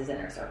prioritized his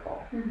inner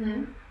circle.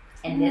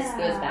 And this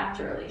goes back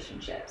to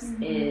relationships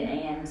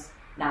and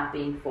not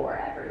being for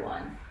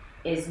everyone,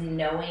 is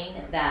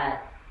knowing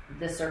that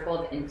the circle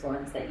of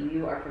influence that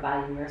you are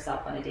providing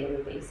yourself on a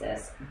daily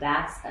basis,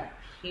 that's a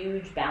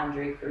huge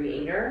boundary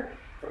creator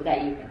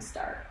that you can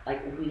start.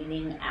 Like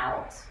weaning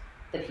out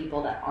the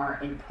people that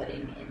aren't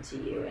inputting into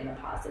you in a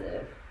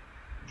positive,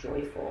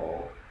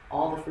 joyful,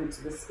 all the fruits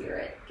of the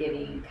Spirit,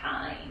 giving,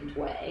 kind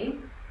way.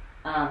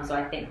 So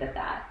I think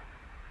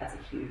that's a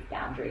huge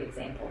boundary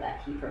example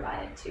that he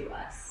provided to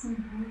us.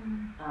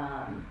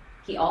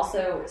 He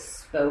also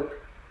spoke,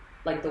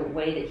 like the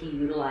way that he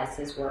utilized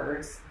his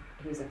words.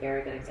 He was a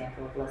very good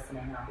example of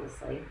listening,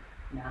 obviously,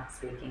 not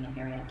speaking, and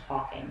here I am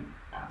talking.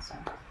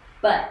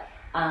 But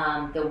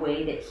the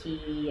way that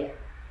he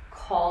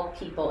called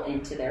people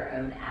into their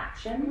own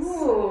actions.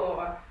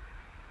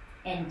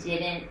 And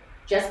didn't,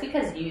 just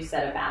because you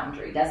set a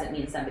boundary doesn't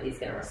mean somebody's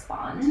going to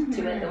respond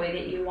to it the way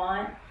that you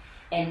want.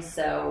 And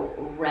so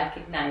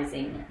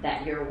recognizing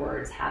that your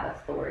words have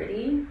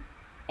authority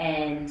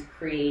and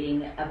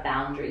creating a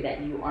boundary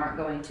that you aren't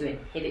going to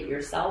inhibit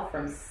yourself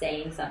from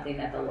saying something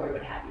that the Lord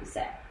would have you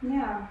say.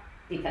 Yeah.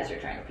 Because you're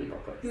trying to people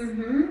please.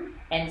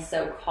 And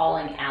so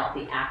calling out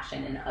the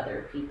action in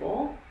other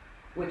people,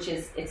 which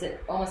is,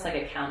 almost like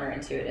a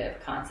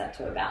counterintuitive concept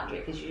to a boundary,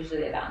 because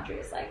usually a boundary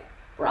is like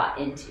brought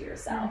into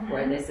yourself,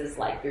 where this is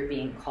like you're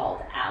being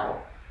called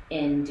out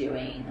in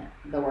doing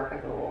the work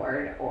of the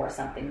Lord or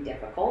something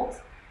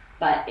difficult.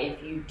 But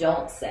if you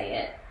don't say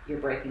it, you're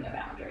breaking a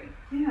boundary.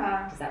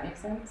 Yeah. Does that make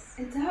sense?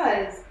 It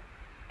does.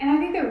 And I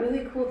think the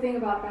really cool thing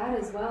about that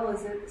as well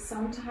is that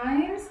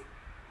sometimes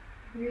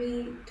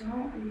we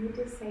don't need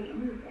to say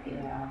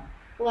anything. Yeah.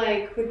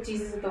 Like with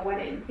Jesus at the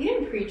wedding. He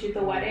didn't preach at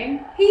the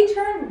wedding. He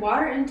turned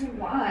water into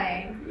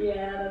wine.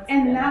 Yeah,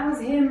 and good. That was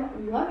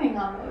him loving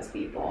on those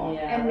people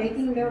and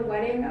making their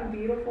wedding a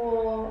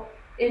beautiful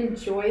and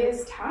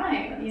joyous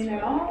time, you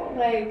know?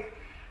 Really like,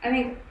 I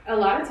think a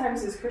lot of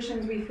times as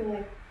Christians we feel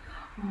like,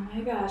 oh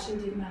my gosh, I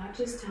did not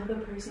just tell the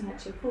person at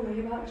Chick-fil-A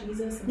about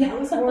Jesus, and that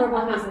was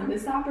horrible. Wasn't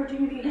this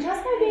opportunity?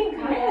 Just by being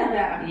kind to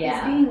them,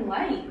 just being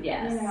light.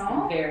 Yes, you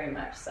know? Very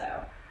much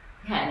so.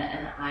 Yeah,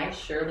 and I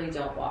surely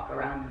don't walk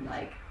around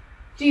like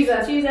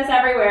Jesus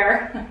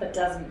everywhere. It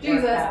doesn't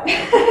work that way.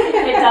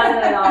 It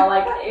doesn't at all.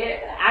 Like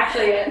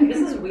this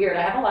is weird.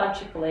 I have a lot of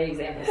Chick-fil-A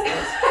examples.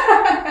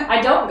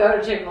 I don't go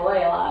to Chick-fil-A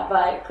a lot,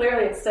 but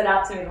clearly it stood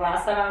out to me the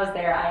last time I was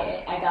there.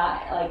 I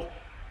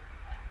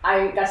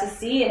got to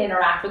see and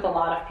interact with a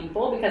lot of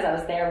people because I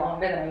was there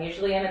longer than I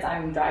usually am.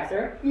 I'm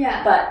drive-through.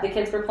 Yeah. But the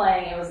kids were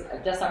playing. It was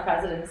just on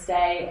President's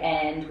Day,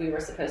 and we were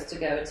supposed to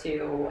go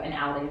to an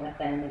outing with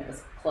them, and it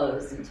was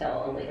closed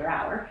until a later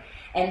hour.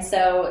 And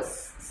so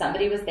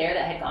somebody was there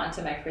that had gone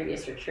to my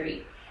previous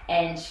retreat,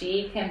 and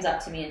she comes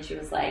up to me and she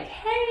was like,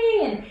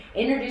 hey, and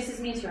introduces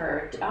me to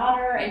her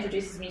daughter,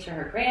 introduces me to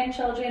her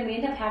grandchildren. We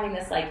end up having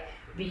this like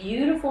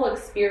beautiful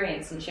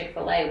experience in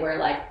Chick-fil-A where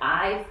like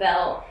I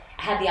felt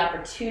had the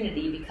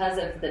opportunity because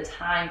of the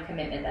time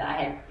commitment that I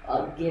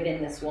had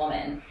given this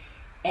woman,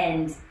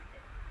 and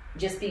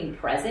just being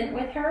present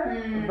with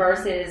her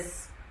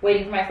versus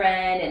waiting for my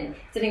friend and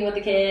sitting with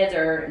the kids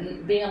or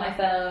being on my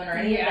phone or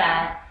any of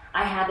that.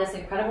 I had this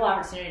incredible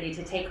opportunity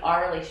to take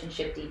our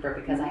relationship deeper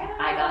because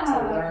I got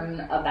to learn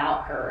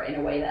about her in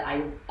a way that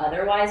I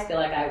otherwise feel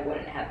like I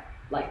wouldn't have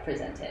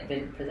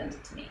been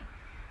presented to me.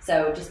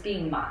 So just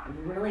being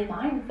really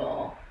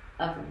mindful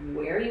of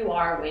where you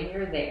are when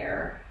you're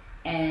there,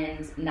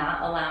 and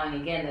not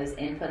allowing, again, those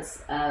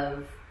inputs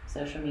of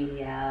social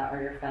media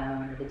or your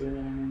phone or the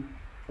dinging,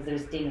 because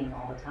there's dinging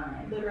all the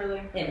time.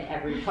 Literally. In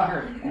every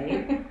part,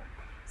 right?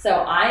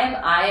 So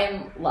I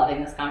am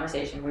loving this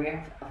conversation.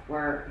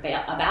 We're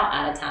about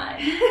out of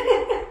time.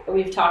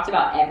 We've talked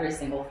about every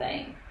single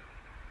thing.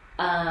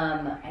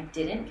 I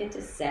didn't get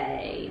to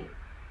say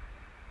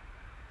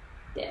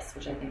this,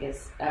 which I think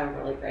is a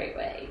really great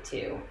way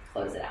to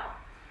close it out,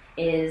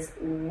 is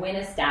when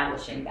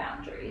establishing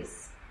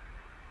boundaries,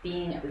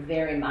 being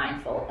very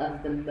mindful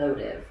of the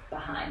motive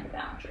behind the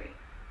boundary.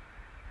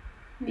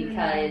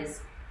 Because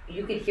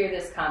you could hear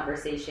this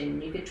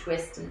conversation, you could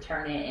twist and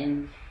turn it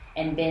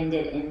and bend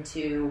it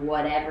into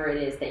whatever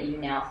it is that you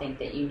now think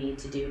that you need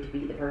to do to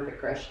be the perfect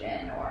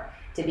Christian, or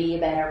to be a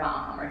better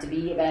mom, or to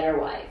be a better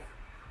wife.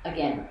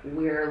 Again,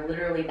 we're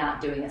literally not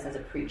doing this as a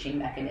preaching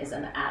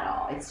mechanism at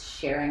all. It's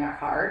sharing our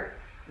heart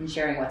and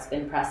sharing what's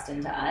been pressed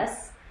into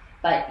us.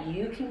 But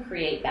you can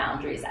create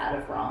boundaries out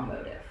of wrong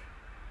motive.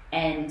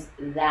 And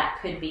that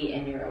could be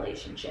in your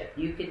relationship.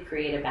 You could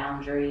create a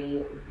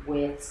boundary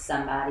with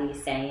somebody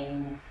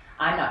saying,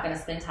 I'm not going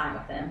to spend time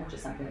with them, which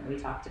is something that we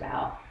talked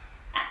about,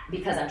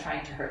 because I'm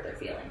trying to hurt their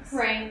feelings.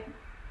 Right.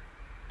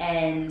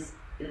 And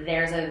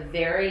there's a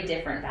very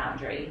different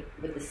boundary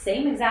with the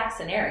same exact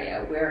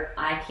scenario where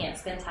I can't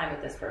spend time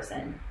with this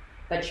person,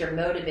 but your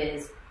motive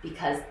is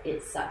because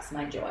it sucks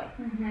my joy.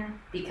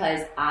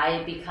 Because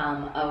I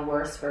become a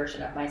worse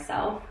version of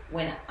myself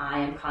when I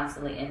am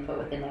constantly input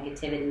with the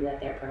negativity that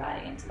they're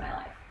providing into my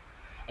life.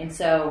 And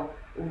so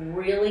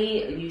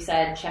really, you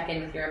said check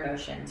in with your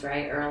emotions,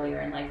 right, earlier,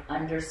 and like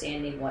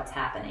understanding what's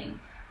happening.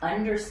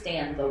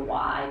 Understand the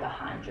why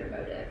behind your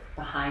motive,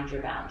 behind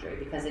your boundary,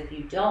 because if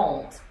you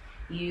don't,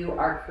 you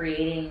are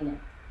creating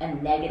a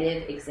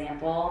negative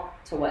example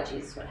to what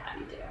Jesus would have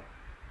you do.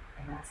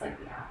 And that's like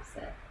the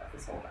opposite of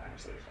this whole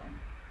conversation.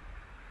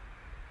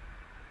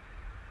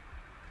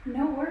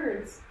 No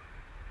words.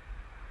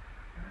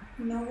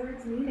 No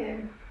words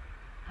needed.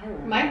 I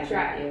love mic that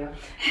drop. about you.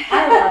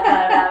 I love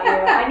that about you.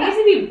 I need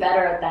to be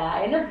better at that.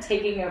 I end up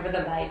taking over the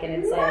mic, and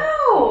it's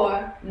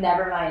like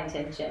never my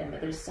intention,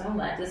 but there's so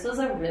much. This was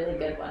a really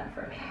good one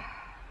for me.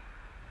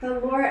 The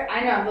Lord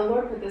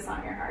put this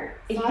on your heart.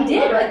 So He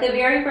did, like the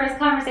very first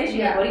conversation.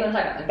 Yeah. Like, what do you want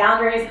to talk about? Like,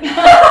 boundaries.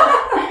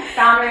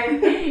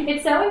 Boundaries.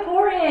 It's so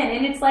important,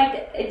 and it's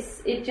like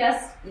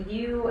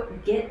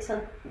you get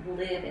to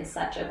live in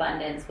such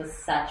abundance with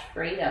such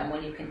freedom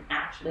when you can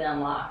actually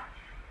unlock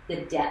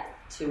the depth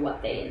to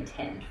what they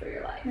intend for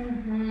your life.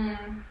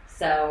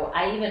 So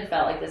I even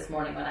felt like this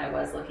morning when I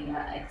was looking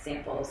at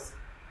examples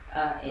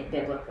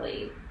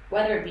biblically,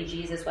 whether it be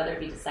Jesus, whether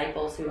it be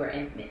disciples who are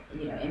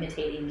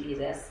imitating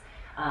Jesus,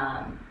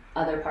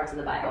 other parts of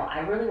the Bible, I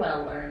really want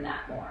to learn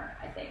that more,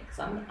 I think.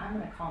 So I'm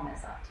going to call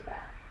myself to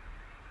that.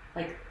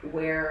 Like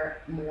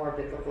where more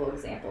biblical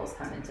examples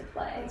come into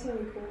play. That's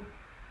really cool.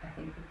 I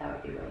think that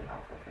would be really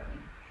helpful for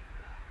me.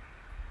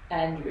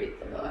 And read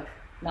the book,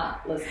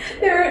 not listen to it.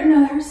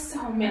 There's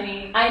so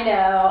many. I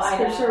know.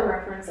 Scripture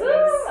references.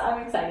 Ooh,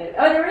 I'm excited.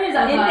 Oh, there is.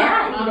 In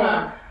that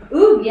even.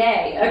 Ooh,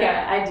 yay. Okay,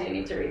 I do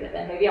need to read it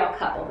then. Maybe I'll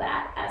couple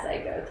that as I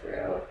go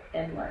through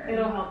and learn.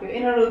 It'll help you.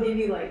 And it'll give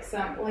you like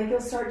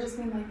you'll start just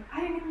being like, I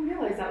didn't even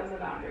realize that was a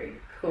boundary.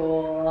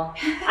 Cool.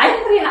 I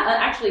think we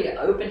actually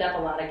opened up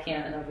a lot of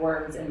can of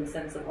worms in the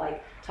sense of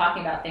like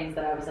talking about things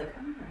that I was like,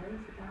 oh, what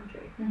is the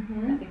boundary?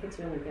 I think it's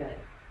really good.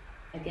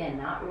 Again,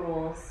 not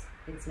rules.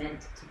 It's meant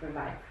to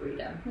provide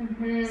freedom.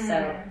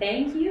 So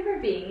thank you for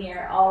being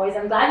here always.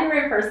 I'm glad you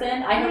were in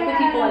person. I hope that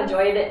people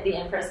enjoy the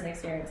in-person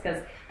experience,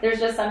 because there's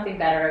just something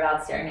better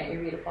about staring at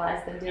your beautiful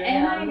eyes than doing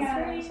it on the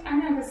screen. I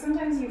know, but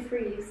sometimes you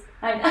freeze.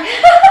 I know.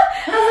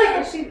 I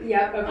was like,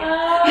 yep, okay.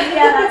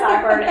 Yeah, that's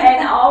awkward.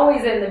 And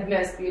always in the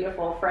most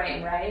beautiful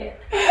frame, right?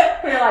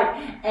 We're like,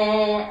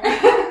 eh.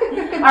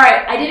 All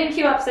right, I didn't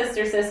cue up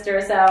Sister,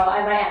 so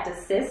I might have to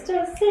Sister.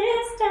 You're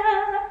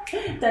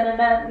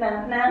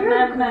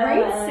a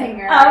great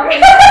singer.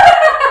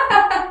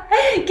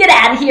 Get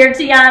out of here,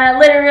 Tiana.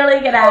 Literally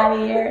get out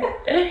of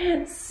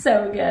here.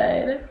 So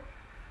good.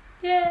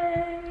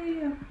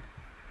 Yay.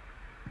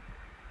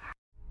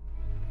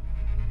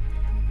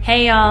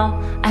 Hey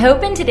y'all, I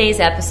hope in today's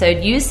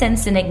episode you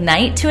sensed an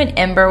ignite to an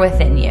ember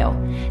within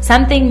you.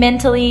 Something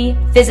mentally,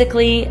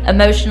 physically,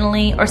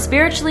 emotionally, or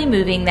spiritually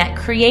moving that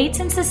creates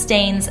and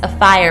sustains a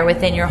fire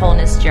within your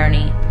wholeness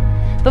journey.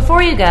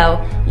 Before you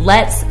go,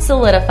 let's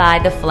solidify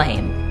the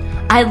flame.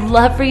 I'd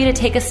love for you to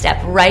take a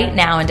step right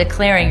now in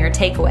declaring your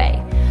takeaway.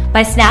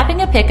 By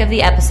snapping a pic of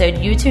the episode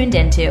you tuned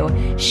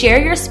into,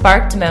 share your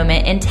sparked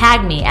moment and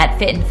tag me at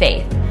Fit in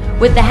Faith.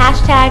 with the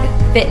hashtag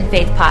Fit and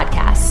Faith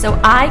Podcast so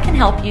I can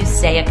help you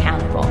stay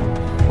accountable.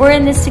 We're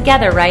in this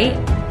together, right?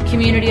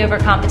 Community over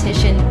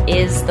competition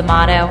is the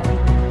motto.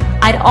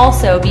 I'd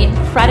also be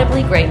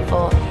incredibly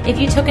grateful if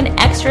you took an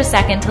extra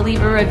second to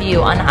leave a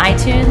review on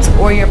iTunes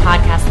or your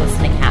podcast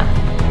listening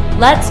app.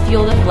 Let's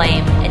fuel the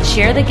flame and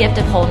share the gift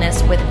of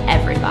wholeness with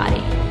everybody.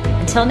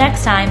 Until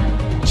next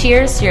time,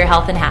 cheers to your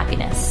health and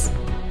happiness.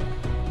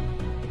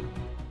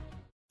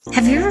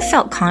 Have you ever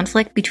felt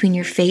conflict between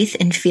your faith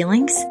and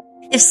feelings?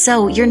 If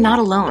so, you're not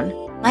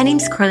alone. My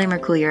name's Carly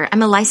Mercoulier.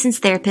 I'm a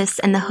licensed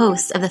therapist and the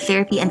host of the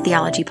Therapy and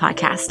Theology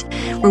podcast,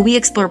 where we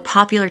explore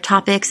popular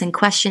topics and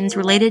questions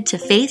related to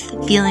faith,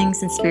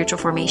 feelings, and spiritual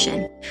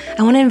formation.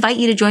 I want to invite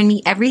you to join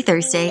me every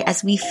Thursday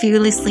as we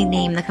fearlessly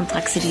name the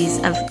complexities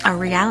of our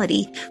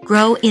reality,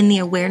 grow in the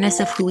awareness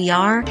of who we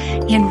are,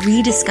 and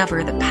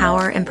rediscover the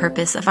power and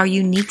purpose of our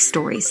unique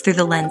stories through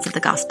the lens of the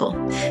gospel.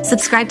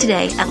 Subscribe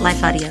today at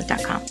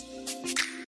lifeaudio.com.